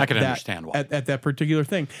 I can understand why. At that particular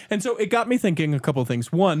thing. And so it got me thinking a couple of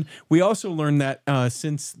things. One, we also learned that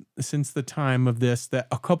since the time of this, that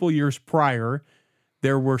a couple years prior,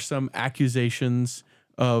 there were some accusations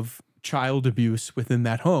of child abuse within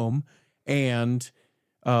that home. And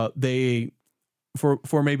they,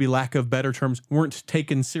 for maybe lack of better terms, weren't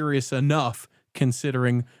taken serious enough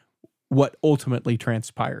considering what ultimately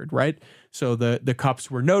transpired, right? So the cops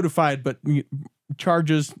were notified, but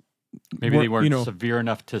charges... Maybe they weren't severe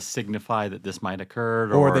enough to signify that this might occur.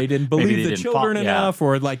 Or they didn't believe the children enough,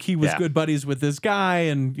 or like he was good buddies with this guy,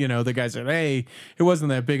 and the guy said, hey, it wasn't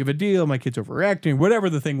that big of a deal, my kid's overreacting, whatever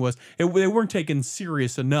the thing was. They weren't taken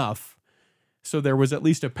serious enough. So there was at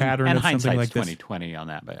least a pattern and of something like this. 20/20 on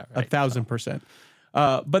that, right? 1,000%.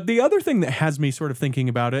 But the other thing that has me sort of thinking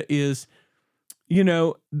about it is,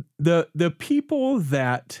 the people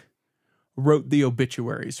that wrote the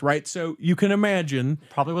obituaries, right? So you can imagine,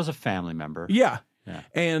 probably was a family member. Yeah.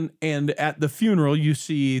 And at the funeral, you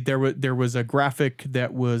see there was a graphic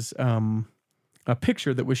that was a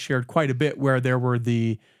picture that was shared quite a bit, where there were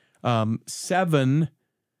the 7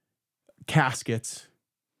 caskets.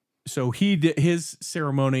 So he did his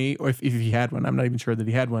ceremony, or if he had one, I'm not even sure that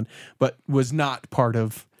he had one, but was not part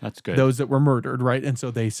of those that were murdered, right? And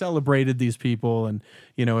so they celebrated these people and,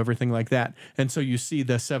 everything like that. And so you see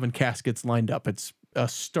the 7 caskets lined up. It's a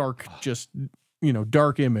stark, just,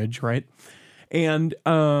 dark image, right? And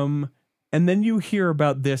then you hear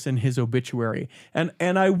about this in his obituary. And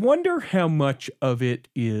I wonder how much of it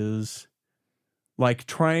is like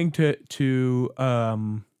trying to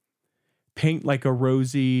paint like a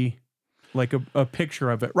rosy, like a picture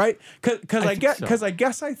of it, right? Because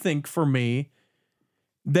I think for me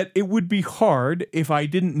that it would be hard if I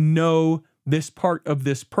didn't know this part of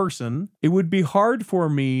this person. It would be hard for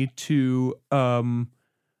me to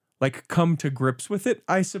come to grips with it,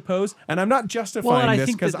 I suppose. And I'm not justifying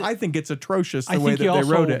this because I think it's atrocious the way that they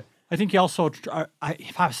wrote it. I think you also,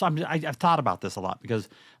 I've thought about this a lot because,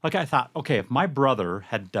 I thought, okay, if my brother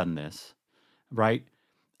had done this, right,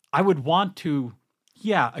 I would want to,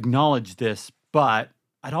 acknowledge this, but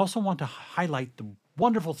I'd also want to highlight the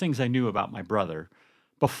wonderful things I knew about my brother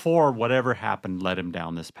before whatever happened led him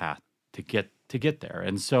down this path to get there.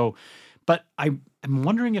 And so, but I'm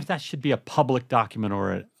wondering if that should be a public document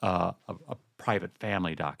or a private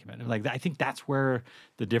family document. I think that's where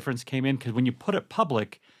the difference came in, because when you put it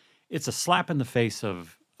public, it's a slap in the face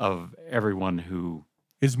of everyone who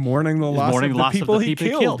is mourning the loss of the people he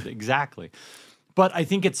killed. Exactly. But I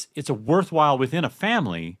think it's a worthwhile within a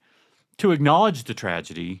family to acknowledge the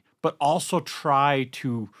tragedy, but also try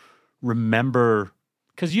to remember,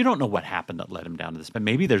 because you don't know what happened that led him down to this. But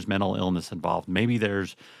maybe there's mental illness involved. Maybe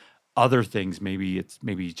there's other things. Maybe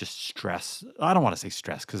just stress. I don't want to say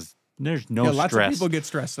stress because there's no stress. Lots of people get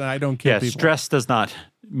stressed, and I don't kill people. Stress does not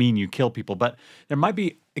mean you kill people, but there might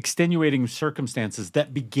be extenuating circumstances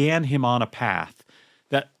that began him on a path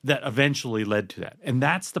that eventually led to that. And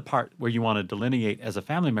that's the part where you want to delineate as a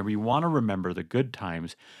family member. You want to remember the good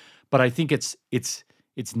times, but I think it's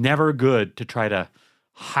never good to try to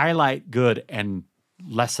highlight good and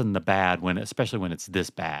lessen the bad especially when it's this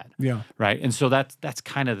bad. Yeah. Right. And so that's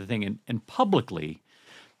kind of the thing. And publicly,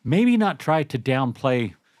 maybe not try to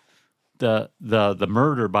downplay the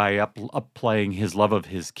murder by upplaying his love of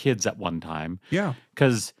his kids at one time. Yeah.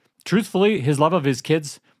 Because truthfully, his love of his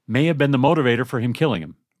kids may have been the motivator for him killing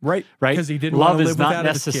him. Right. Right. Because he didn't want to live without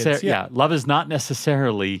his necessary. kids. Yeah. Love is not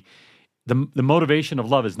necessarily the motivation of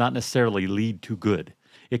love is not necessarily lead to good.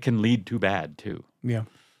 It can lead to bad too. Yeah.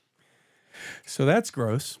 So that's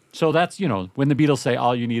gross. So that's, when the Beatles say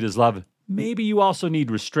all you need is love, maybe you also need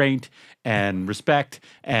restraint and respect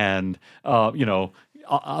and,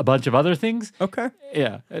 a bunch of other things. Okay.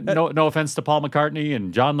 Yeah. No offense to Paul McCartney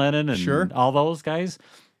and John Lennon and Sure. all those guys.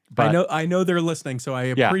 But I know they're listening, so I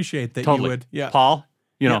appreciate that totally. you would. Yeah. Paul,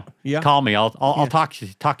 Yeah. call me. I'll talk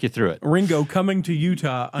you through it. Ringo coming to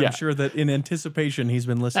Utah, I'm Yeah. sure that in anticipation he's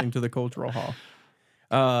been listening to the Cultural Hall.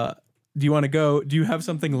 Do you want to go? Do you have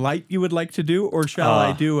something light you would like to do, or shall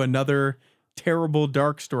I do another terrible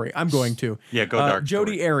dark story? I'm going to. Yeah, go dark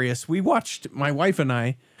Jodi story. Arias. My wife and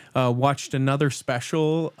I watched another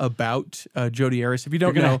special about Jodi Arias. If you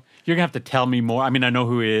don't know, You're gonna have to tell me more. I mean, I know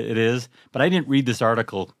who it is, but I didn't read this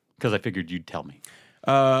article because I figured you'd tell me.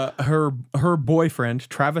 her boyfriend,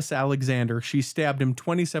 Travis Alexander, she stabbed him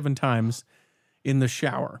 27 times in the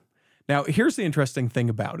shower. Now, here's the interesting thing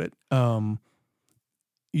about it.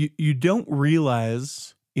 You don't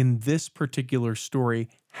realize in this particular story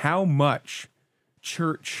how much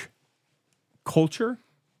church culture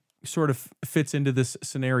sort of fits into this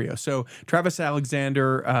scenario. So Travis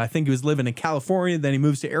Alexander, I think he was living in California, then he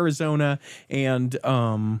moves to Arizona, and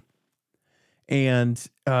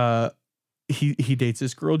he dates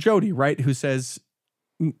this girl Jodi, right? Who says,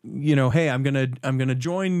 hey, I'm gonna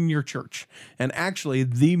join your church. And actually,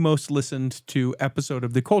 the most listened to episode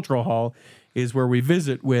of the Cultural Hall is where we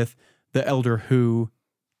visit with the elder who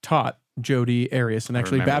taught Jodi Arias and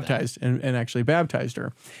actually baptized and actually baptized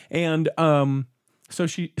her. And so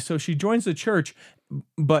she joins the church,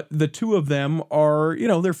 but the two of them are,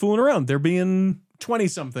 they're fooling around. They're being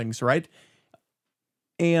 20-somethings, right?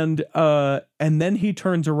 And then he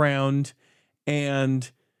turns around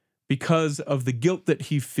and, because of the guilt that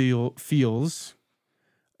he feels,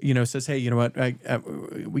 says, hey, you know what,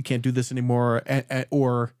 we can't do this anymore,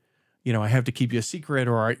 or, I have to keep you a secret,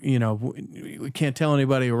 or, we can't tell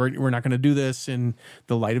anybody, or we're not going to do this in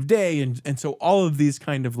the light of day. And so all of these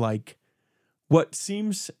kind of like what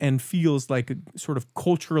seems and feels like a sort of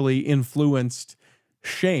culturally influenced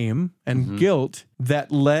shame and guilt that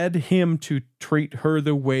led him to treat her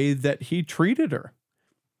the way that he treated her.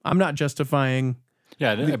 I'm not justifying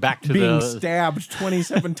back to being stabbed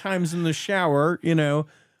 27 times in the shower,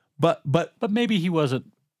 but maybe he wasn't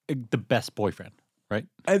the best boyfriend, right?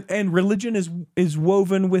 And religion is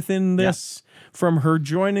woven within this, from her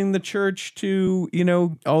joining the church to,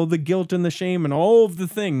 all the guilt and the shame and all of the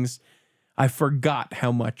things. I forgot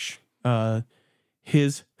how much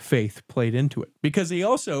his faith played into it, because he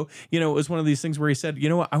also, it was one of these things where he said,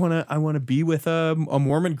 I want to be with a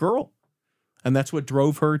Mormon girl. And that's what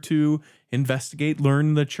drove her to investigate,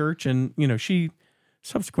 learn the church. And, she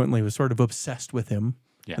subsequently was sort of obsessed with him.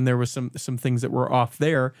 Yeah. And there was some things that were off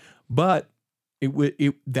there, but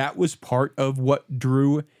that was part of what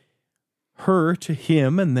drew her to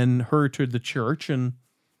him and then her to the church. And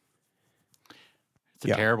it's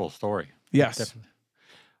a terrible story. Yes. Definitely.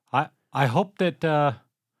 I hope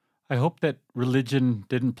that religion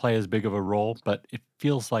didn't play as big of a role, but it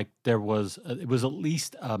feels like it was at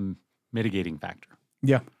least mitigating factor.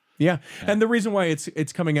 Yeah. And the reason why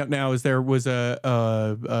it's coming out now is there was a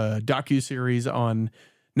docuseries on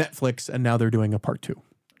Netflix, and now they're doing a part 2.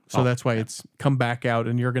 So that's why it's come back out,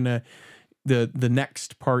 and you're gonna the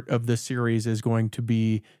next part of the series is going to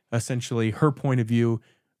be essentially her point of view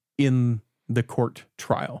in the court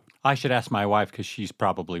trial. I should ask my wife, because she's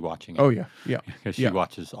probably watching it. Oh yeah, because she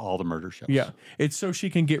watches all the murder shows. Yeah, it's so she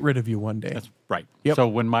can get rid of you one day. That's right. Yep. So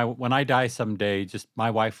when I die someday, just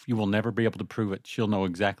my wife, you will never be able to prove it. She'll know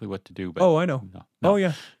exactly what to do. But I know. No. Oh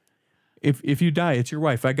yeah. If you die, it's your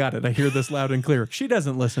wife. I got it. I hear this loud and clear. She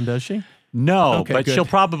doesn't listen, does she? No, Okay, but good. she'll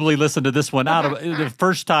probably listen to this one out of the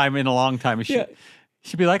first time in a long time. She'd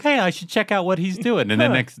be like, "Hey, I should check out what he's doing." And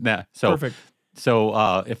then Perfect.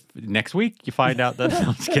 So if next week you find out that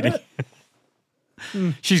I'm just kidding.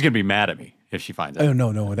 She's gonna be mad at me if she finds out. Oh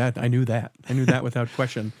no, that I knew that. I knew that without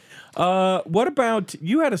question. What about,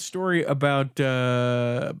 you had a story about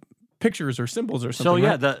pictures or symbols or something?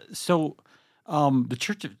 So right? The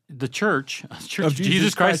Church of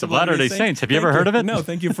Jesus Christ of Latter-day Saints. Have you ever heard of it? No,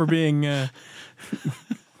 thank you for being. Never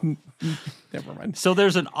mind. So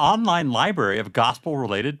there's an online library of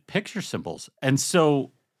gospel-related picture symbols, and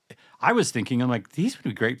so I was thinking, I'm like, these would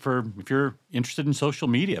be great for if you're interested in social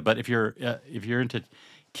media, but if you're into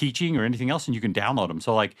teaching or anything else, and you can download them.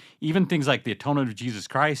 So like even things like the atonement of Jesus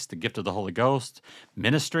Christ, the gift of the Holy Ghost,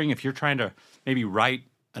 ministering, if you're trying to maybe write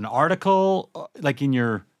an article like in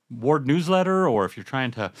your ward newsletter, or if you're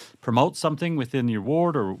trying to promote something within your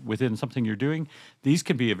ward or within something you're doing, these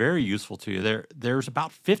can be very useful to you. There's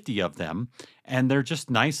about 50 of them, and they're just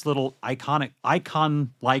nice little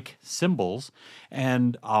icon-like symbols.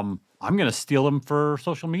 And I'm going to steal them for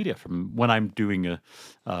social media from when I'm doing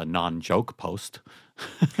a non-joke post.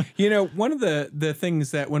 One of the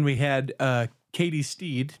things that when we had Katie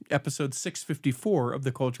Steed, episode 654 of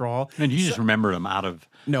the Cultural Hall. And you just remember them out of...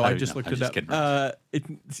 No, I just looked it up.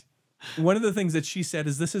 One of the things that she said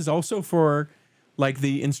is this is also for like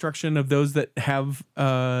the instruction of those that have,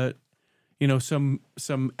 some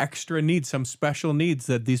extra needs, some special needs,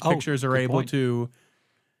 that these pictures are able to,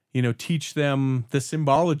 teach them the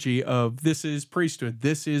symbology of this is priesthood,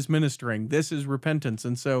 this is ministering, this is repentance.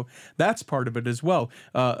 And so that's part of it as well,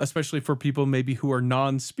 especially for people maybe who are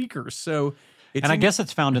non-speakers. So I guess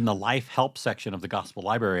it's found in the Life Help section of the Gospel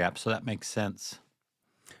Library app, so that makes sense.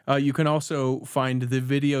 You can also find the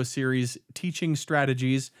video series Teaching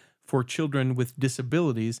Strategies for Children with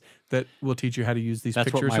Disabilities that will teach you how to use these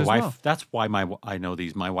pictures as well. That's why I know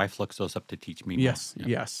these. My wife looks those up to teach me. Yes, more.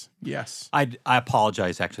 yes. I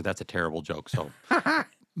apologize. Actually, that's a terrible joke. So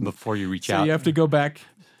before you reach out, you have to go back.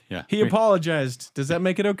 Yeah, he apologized. Does that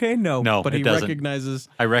make it okay? No, but he doesn't. recognizes.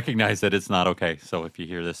 I recognize that it's not okay. So if you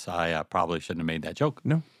hear this, I probably shouldn't have made that joke.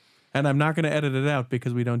 No. And I'm not going to edit it out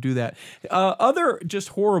because we don't do that. Other just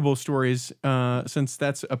horrible stories, since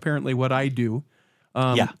that's apparently what I do.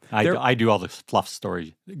 I do all the fluff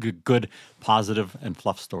stories, good, positive, and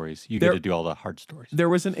fluff stories. You get to do all the hard stories. There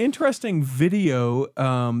was an interesting video,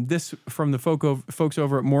 this from the folks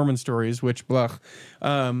over at Mormon Stories, which blah.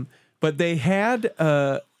 But they had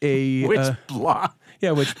which blah.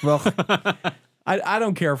 Yeah, which blah. I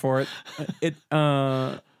don't care for it.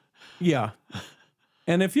 Yeah.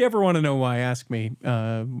 And if you ever want to know why, ask me,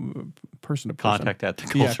 person to person. Contact at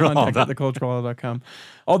theculturalhall.com.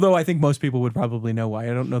 Although I think most people would probably know why.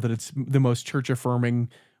 I don't know that it's the most church-affirming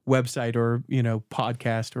website or,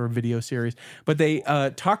 podcast or video series. But they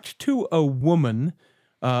talked to a woman,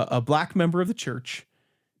 a black member of the church,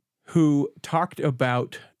 who talked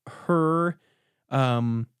about her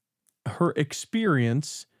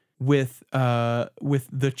experience with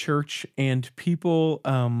the church and people...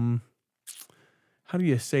 how do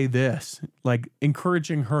you say this? Like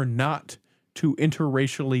encouraging her not to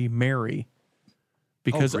interracially marry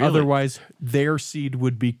because otherwise their seed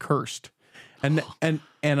would be cursed. And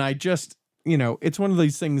I just, it's one of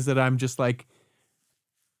these things that I'm just like,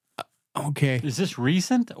 okay. Is this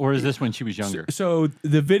recent or is this when she was younger? So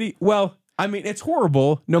the video, well, I mean, it's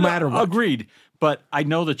horrible no matter what. Agreed. But I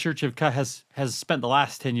know the Church of God has spent the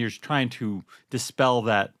last 10 years trying to dispel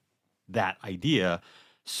that idea.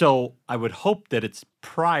 So I would hope that it's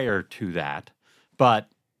prior to that, but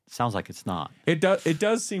it sounds like it's not. It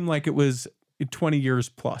does seem like it was 20 years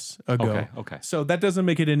plus ago. Okay. So that doesn't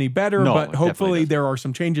make it any better, No, but it hopefully definitely there are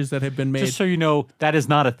some changes that have been made. Just so you know, that is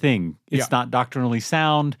not a thing. It's Yeah. not doctrinally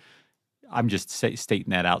sound. I'm just stating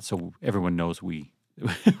that out so everyone knows we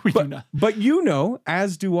do not. But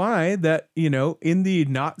as do I, that, in the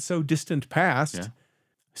not so distant past,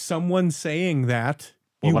 someone saying that.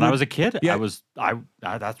 Well, when I was a kid, Yeah.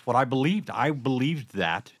 that's what I believed. I believed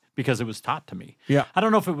that because it was taught to me. Yeah. I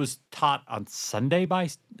don't know if it was taught on Sunday by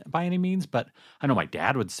any means, but I know my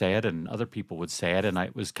dad would say it and other people would say it, and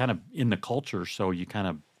it was kind of in the culture, so you kind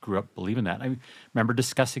of grew up believing that. I remember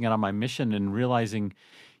discussing it on my mission and realizing,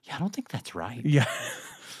 I don't think that's right. Yeah.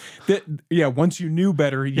 Once you knew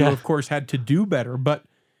better, you of course had to do better, but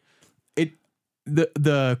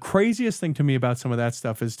the craziest thing to me about some of that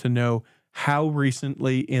stuff is to know how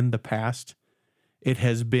recently in the past it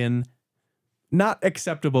has been not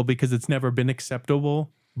acceptable because it's never been acceptable,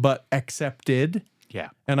 but accepted.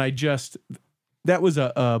 Yeah. And that was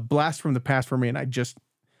a blast from the past for me. And I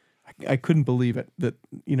couldn't believe it that,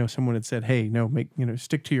 someone had said, hey, no,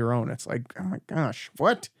 stick to your own. It's like, oh my gosh,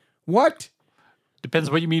 what? Depends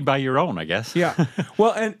what you mean by your own, I guess. Yeah.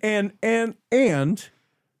 Well, and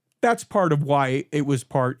that's part of why it was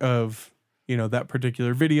part of, that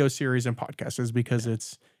particular video series and podcast is because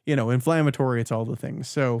it's, inflammatory. It's all the things.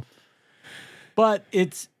 So, but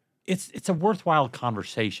it's a worthwhile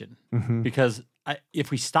conversation because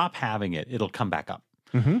if we stop having it, it'll come back up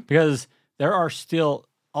because there are still,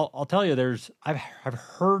 I'll tell you, I've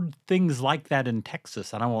heard things like that in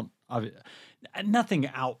Texas, and nothing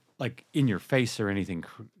out like in your face or anything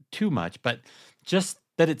too much, but just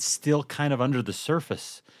that it's still kind of under the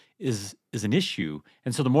surface is an issue.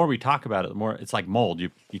 And so the more we talk about it, the more it's like mold.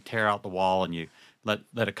 You tear out the wall and you let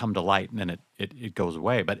it come to light, and then it goes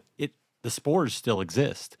away. But the spores still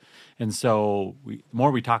exist, and so the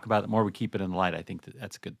more we talk about it, the more we keep it in the light. I think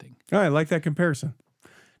that's a good thing. Oh, I like that comparison.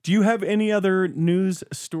 Do you have any other news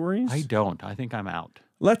stories? I don't. I think I'm out.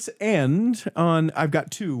 Let's end on, I've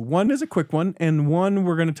got two. One is a quick one, and one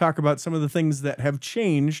we're going to talk about some of the things that have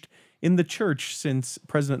changed in the church since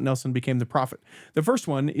President Nelson became the prophet. The first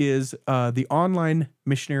one is the online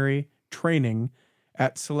missionary training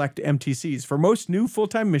at select MTCs. For most new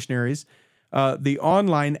full-time missionaries, the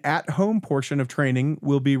online at-home portion of training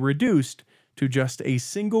will be reduced to just a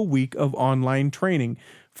single week of online training,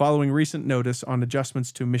 following recent notice on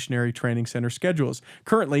adjustments to missionary training center schedules.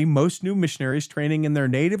 Currently, most new missionaries training in their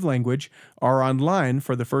native language are online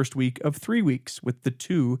for the first week of 3 weeks, with the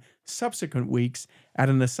 2 subsequent weeks at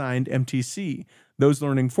an assigned MTC. Those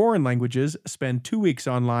learning foreign languages spend 2 weeks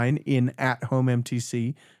online in at-home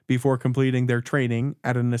MTC before completing their training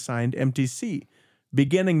at an assigned MTC.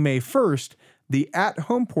 Beginning May 1st, the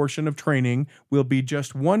at-home portion of training will be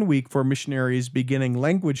just 1 week for missionaries beginning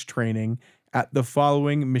language training at the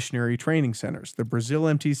following missionary training centers: the Brazil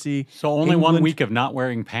MTC. So only 1 week of not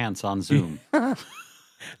wearing pants on Zoom.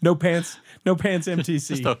 No pants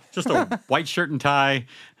MTC. just a white shirt and tie,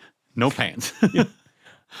 no pants.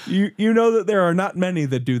 You know that there are not many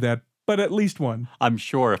that do that, but at least one. I'm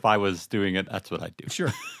sure if I was doing it, that's what I'd do.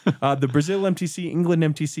 Sure. The Brazil MTC, England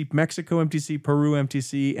MTC, Mexico MTC, Peru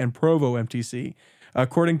MTC, and Provo MTC.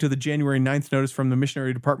 According to the January 9th notice from the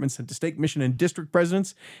missionary department sent to stake, mission, and district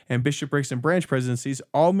presidents and bishoprics and branch presidencies,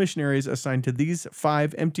 all missionaries assigned to these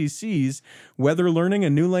 5 MTCs, whether learning a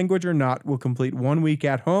new language or not, will complete 1 week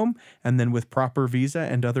at home and then, with proper visa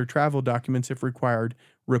and other travel documents if required,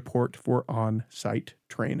 report for on-site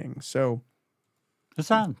training. So that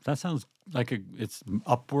sounds like it's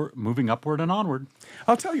moving upward and onward.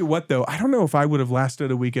 I'll tell you what, though, I don't know if I would have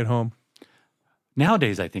lasted a week at home.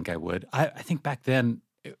 Nowadays, I think I would. I think back then,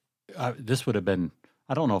 this would have been,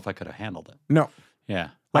 I don't know if I could have handled it. No. Yeah.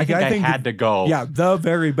 Like, I think I had to go. Yeah, the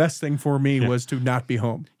very best thing for me was to not be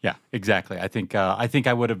home. Yeah, exactly. I think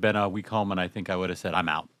I would have been a week home, and I think I would have said, I'm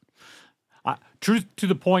out. Truth to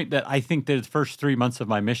the point that I think that the first 3 months of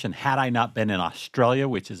my mission, had I not been in Australia,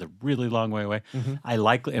 which is a really long way away,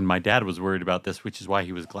 and my dad was worried about this, which is why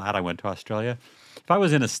he was glad I went to Australia. If I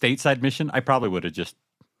was in a stateside mission, I probably would have just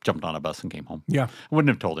jumped on a bus and came home. Yeah. I wouldn't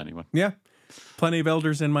have told anyone. Yeah. Plenty of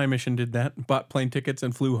elders in my mission did that. Bought plane tickets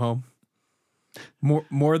and flew home.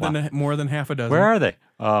 More than half a dozen. Where are they?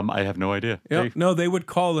 I have no idea. Yep. No, they would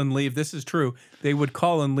call and leave. This is true. They would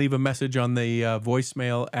call and leave a message on the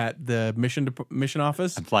voicemail at the mission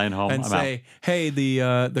office. I'm flying home. And I'm say, out. Hey,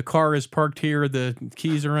 the car is parked here. The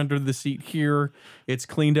keys are under the seat here. It's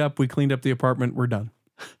cleaned up. We cleaned up the apartment. We're done.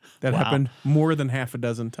 That happened more than half a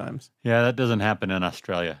dozen times. Yeah, that doesn't happen in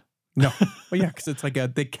Australia. No. Well, yeah, because it's like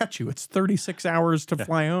they catch you. It's 36 hours to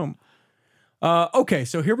fly home. Okay,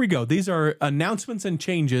 so here we go. These are announcements and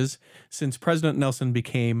changes since President Nelson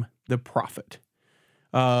became the prophet.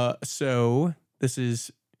 So this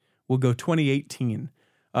is, we'll go 2018.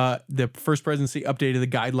 The first presidency updated the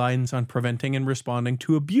guidelines on preventing and responding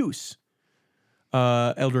to abuse.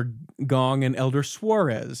 Elder Gong and Elder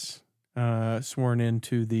Suarez sworn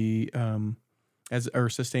into the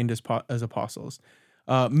sustained as apostles.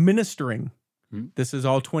 Ministering. This is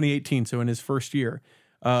all 2018, so in his first year.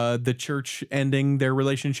 The church ending their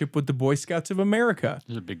relationship with the Boy Scouts of America.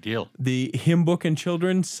 It's a big deal. The hymn book and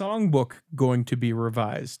children's songbook going to be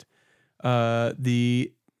revised.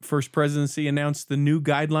 The first presidency announced the new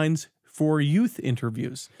guidelines for youth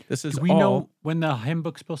interviews. This is Do we know when the hymn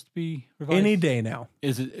book's supposed to be revised? Any day now.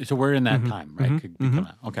 Is it? So we're in that time, right? Could be coming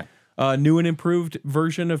out. Okay. New and improved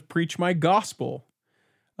version of Preach My Gospel.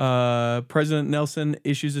 President Nelson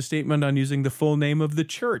issues a statement on using the full name of the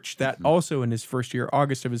church. That also in his first year,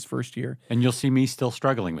 August of his first year. And you'll see me still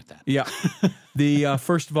struggling with that. Yeah. The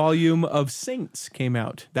first volume of Saints came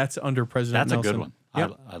out. That's under President That's Nelson. a good one.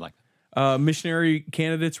 Yep. I like that. Missionary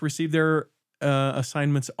candidates received their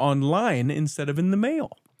assignments online instead of in the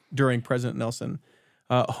mail during President Nelson.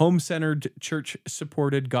 Home-centered,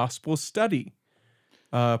 church-supported gospel study.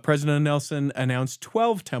 President Nelson announced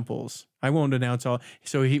 12 temples. I won't announce all.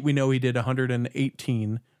 So we know he did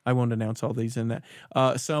 118. I won't announce all these in that.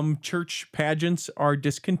 Some church pageants are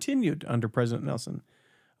discontinued under President Nelson.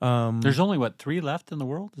 There's only, 3 left in the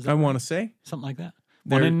world? Is that I right? want to say. Something like that.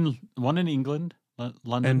 There- One in England,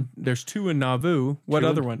 London. And there's 2 in Nauvoo. What 2?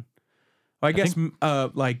 other one? I guess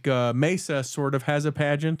Mesa sort of has a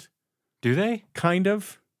pageant. Do they? Kind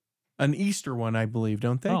of. An Easter one, I believe,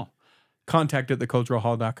 don't they? Oh. Contact at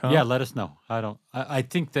theculturalhall.com. Yeah, let us know. I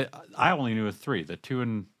think that I only knew of 3, the 2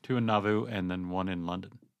 in Nauvoo and then 1 in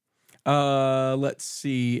London. Let's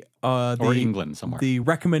see. Or England somewhere. The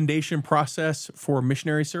recommendation process for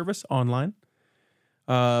missionary service online.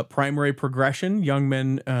 Primary progression, young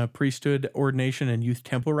men, priesthood, ordination, and youth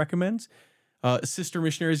temple recommends. Sister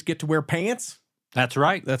missionaries get to wear pants. That's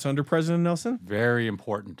right. That's under President Nelson. Very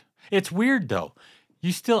important. It's weird, though.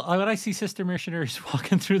 You still, when I see sister missionaries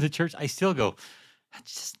walking through the church, I still go,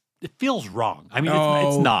 it feels wrong. I mean,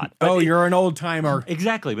 it's not. Oh, you're an old timer.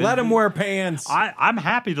 Exactly. Let them wear pants. I'm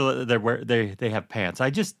happy to they have pants. I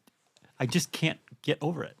just can't get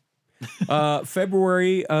over it.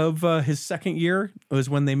 February of his second year was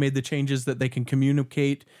when they made the changes that they can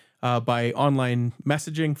communicate by online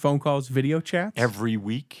messaging, phone calls, video chats. Every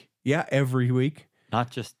week. Yeah, every week.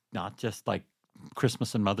 Not just like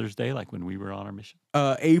Christmas and Mother's Day, like when we were on our mission.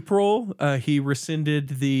 April, he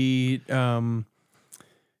rescinded the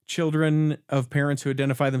children of parents who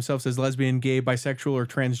identify themselves as lesbian, gay, bisexual, or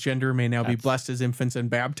transgender may now be blessed as infants and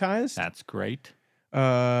baptized. That's great.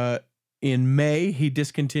 In May, he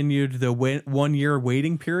discontinued the 1 year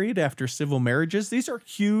waiting period after civil marriages. These are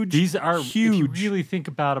huge. These are huge. If you really think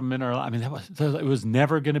about them in our, I mean, it was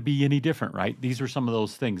never going to be any different, right? These were some of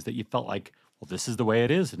those things that you felt like, well, this is the way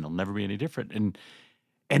it is, and it'll never be any different. And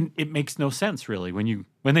it makes no sense really when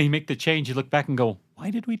they make the change. You look back and go,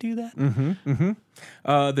 why did we do that?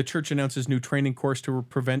 The church announces new training course to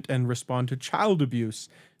prevent and respond to child abuse.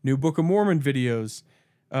 New Book of Mormon videos.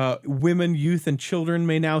 Women, youth, and children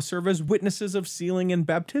may now serve as witnesses of sealing and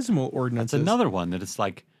baptismal ordinances. That's another one that it's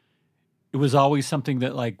like, it was always something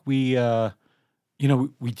that like we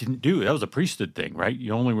didn't do. That was a priesthood thing, right?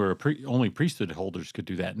 You only were only priesthood holders could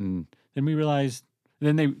do that. And then we realized,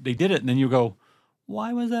 then they did it. And then you go,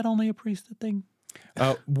 why was that only a priesthood thing?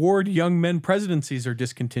 Ward young men presidencies are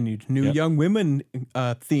discontinued. New young women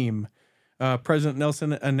theme. President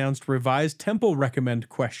Nelson announced revised temple recommend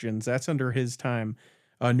questions. That's under his time.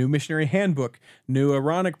 New missionary handbook. New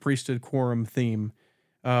Aaronic priesthood quorum theme.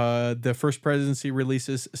 The First Presidency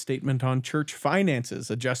releases a statement on church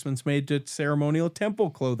finances. Adjustments made to ceremonial temple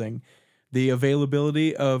clothing. The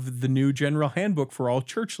availability of the new general handbook for all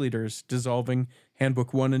church leaders, dissolving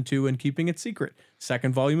handbook 1 and 2 and keeping it secret.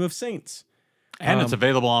 Second volume of Saints. And it's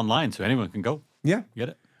available online, so anyone can go. Yeah. Get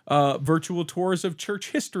it. Virtual tours of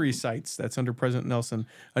church history sites. That's under President Nelson.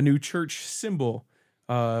 A new church symbol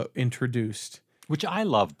introduced. Which I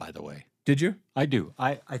love, by the way. Did you? I do.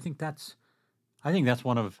 I think that's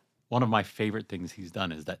one of my favorite things he's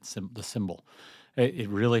done is that the symbol. It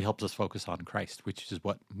really helps us focus on Christ, which is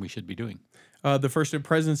what we should be doing. The First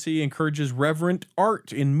Presidency encourages reverent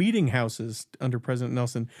art in meeting houses under President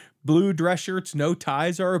Nelson. Blue dress shirts, no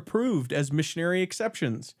ties are approved as missionary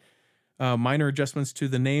exceptions. Minor adjustments to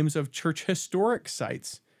the names of church historic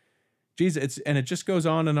sites. Geez, it just goes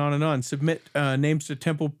on and on and on. Submit names to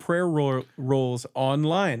temple prayer rolls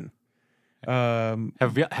online.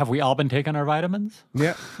 Have we all been taking our vitamins?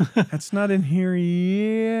 Yeah, that's not in here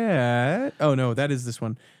yet. Oh no, that is this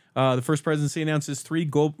one. The First Presidency announces 3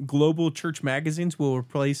 global church magazines will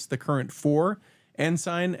replace the current 4.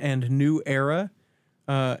 Ensign and New Era.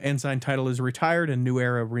 Ensign title is retired and New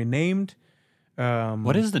Era renamed.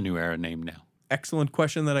 What is the New Era name now? Excellent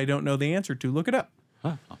question that I don't know the answer to. Look it up.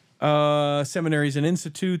 Seminaries and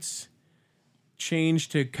institutes change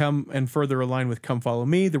to come and further align with Come Follow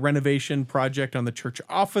Me. The renovation project on the church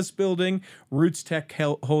office building. Roots Tech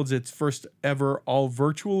holds its first ever all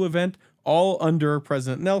virtual event, all under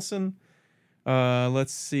President Nelson.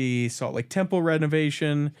 Let's see. Salt Lake Temple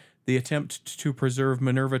renovation. The attempt to preserve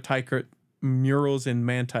Minerva Tykert murals in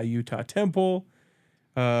Manti, Utah Temple.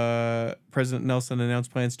 President Nelson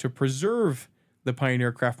announced plans to preserve the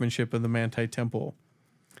pioneer craftsmanship of the Manti Temple.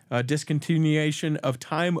 Discontinuation of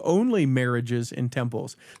time-only marriages in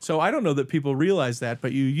temples. So I don't know that people realize that,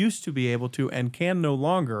 but you used to be able to and can no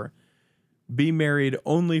longer be married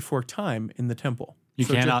only for time in the temple. You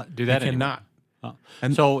cannot do that anymore. Cannot. Oh.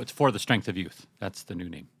 And so it's for the strength of youth. That's the new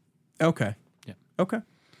name. Okay. Yeah. Okay.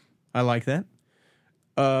 I like that.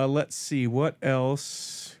 Let's see. What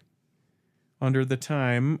else under the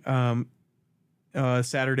time?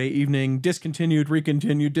 Saturday evening, discontinued,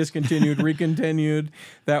 recontinued, discontinued, recontinued.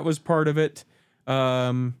 That was part of it.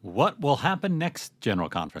 What will happen next General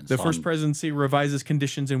Conference? The First Presidency revises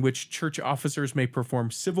conditions in which church officers may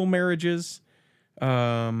perform civil marriages.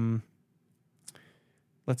 Let's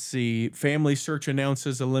see. Family Search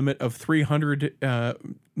announces a limit of 300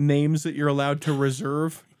 names that you're allowed to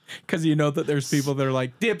reserve because you know that there's people that are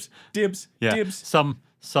like, dibs, dibs, dibs.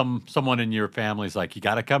 Someone in your family's like, you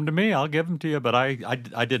got to come to me. I'll give them to you. But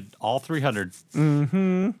I did all 300.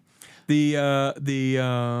 Mm-hmm.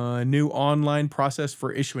 The new online process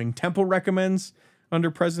for issuing temple recommends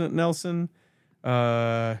under President Nelson.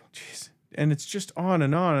 Jeez. And it's just on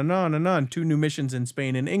and on and on and on. 2 new missions in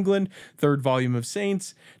Spain and England. 3rd volume of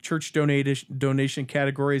Saints. Church donation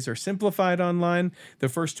categories are simplified online. The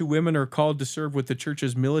first 2 women are called to serve with the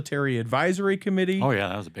church's military advisory committee. Oh, yeah,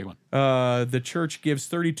 that was a big one. The church gives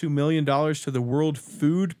 $32 million to the World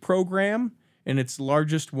Food Program in its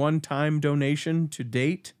largest one-time donation to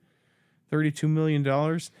date. $32 million.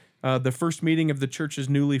 The first meeting of the church's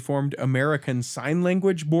newly formed American Sign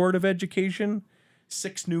Language Board of Education.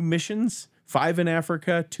 6 new missions, 5 in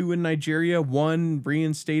Africa, 2 in Nigeria, 1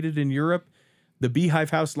 reinstated in Europe. The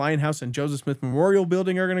Beehive House, Lion House, and Joseph Smith Memorial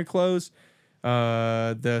Building are going to close.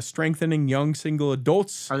 The strengthening young single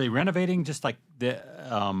adults. Are they renovating just like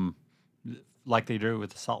like they do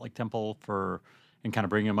with the Salt Lake Temple and kind of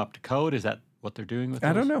bring them up to code? Is that what they're doing with those?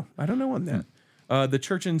 I don't know on that. The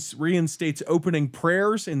church reinstates opening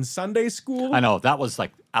prayers in Sunday school. I know. That was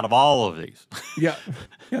like out of all of these. Yeah,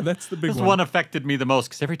 that's the big This one. one affected me the most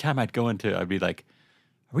because every time I'd go into it, I'd be like,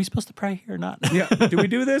 are we supposed to pray here or not? Yeah. Do we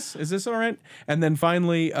do this? Is this all right? And then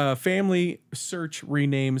finally, Family Search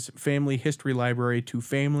renames Family History Library to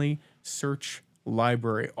Family Search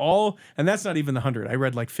Library. And that's not even the 100. I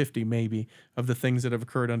read like 50 maybe of the things that have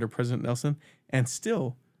occurred under President Nelson, and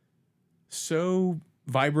still so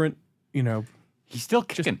vibrant, He's still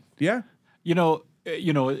kicking. Yeah.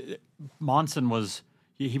 Monson was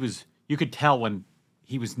he was. You could tell when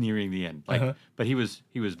he was nearing the end, but he was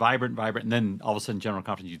vibrant, and then all of a sudden, General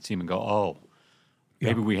Conference, you'd see him and go, "Oh,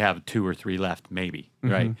 maybe we have 2 or 3 left, maybe."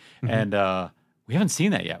 Right? Mm-hmm. And we haven't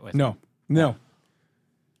seen that yet. No.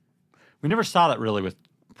 We never saw that really with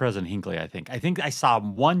President Hinckley. I think I saw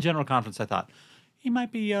one General Conference. I thought he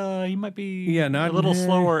might be a little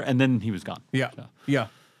slower, and then he was gone. Yeah. So. Yeah.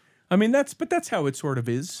 I mean, that's how it sort of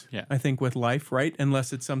is, yeah. I think, with life, right?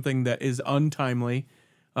 Unless it's something that is untimely.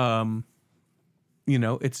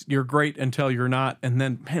 You're great until you're not. And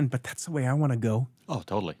then, but that's the way I want to go. Oh,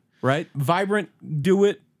 totally. Right? Vibrant, do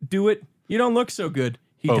it. You don't look so good.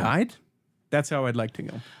 He died? That's how I'd like to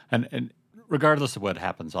go. And regardless of what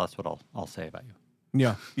happens, that's what I'll say about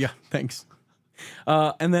you. Yeah, thanks.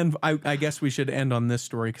 And then I guess we should end on this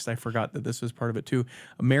story because I forgot that this was part of it too.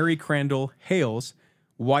 Mary Crandall Hales,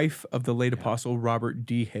 wife of the late apostle Robert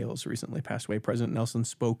D. Hales, recently passed away. President Nelson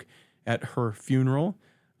spoke at her funeral,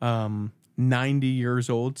 90 years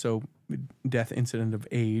old, so death incident of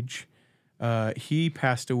age. He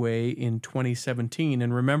passed away in 2017.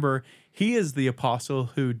 And remember, he is the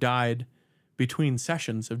apostle who died between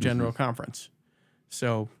sessions of General Conference.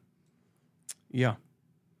 So, yeah.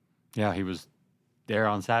 Yeah, he was there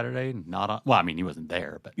on Saturday, not on... Well, I mean, he wasn't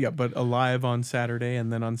there, but... Yeah, but alive on Saturday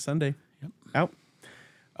and then on Sunday. Yep. Out.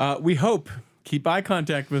 We hope, keep eye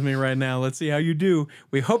contact with me right now. Let's see how you do.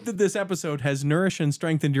 We hope that this episode has nourished and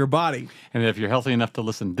strengthened your body. And if you're healthy enough to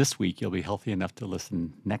listen this week, you'll be healthy enough to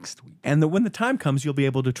listen next week. And that when the time comes, you'll be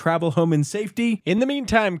able to travel home in safety. In the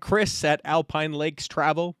meantime, Chris at Alpine Lakes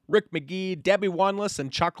Travel, Rick McGee, Debbie Wanless,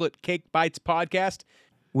 and Chocolate Cake Bites Podcast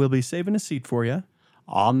will be saving a seat for you.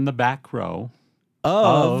 On the back row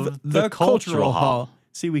of the Cultural Hall.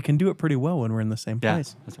 See, we can do it pretty well when we're in the same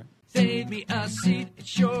place. That's right. Save me a seat, it's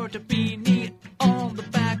sure to be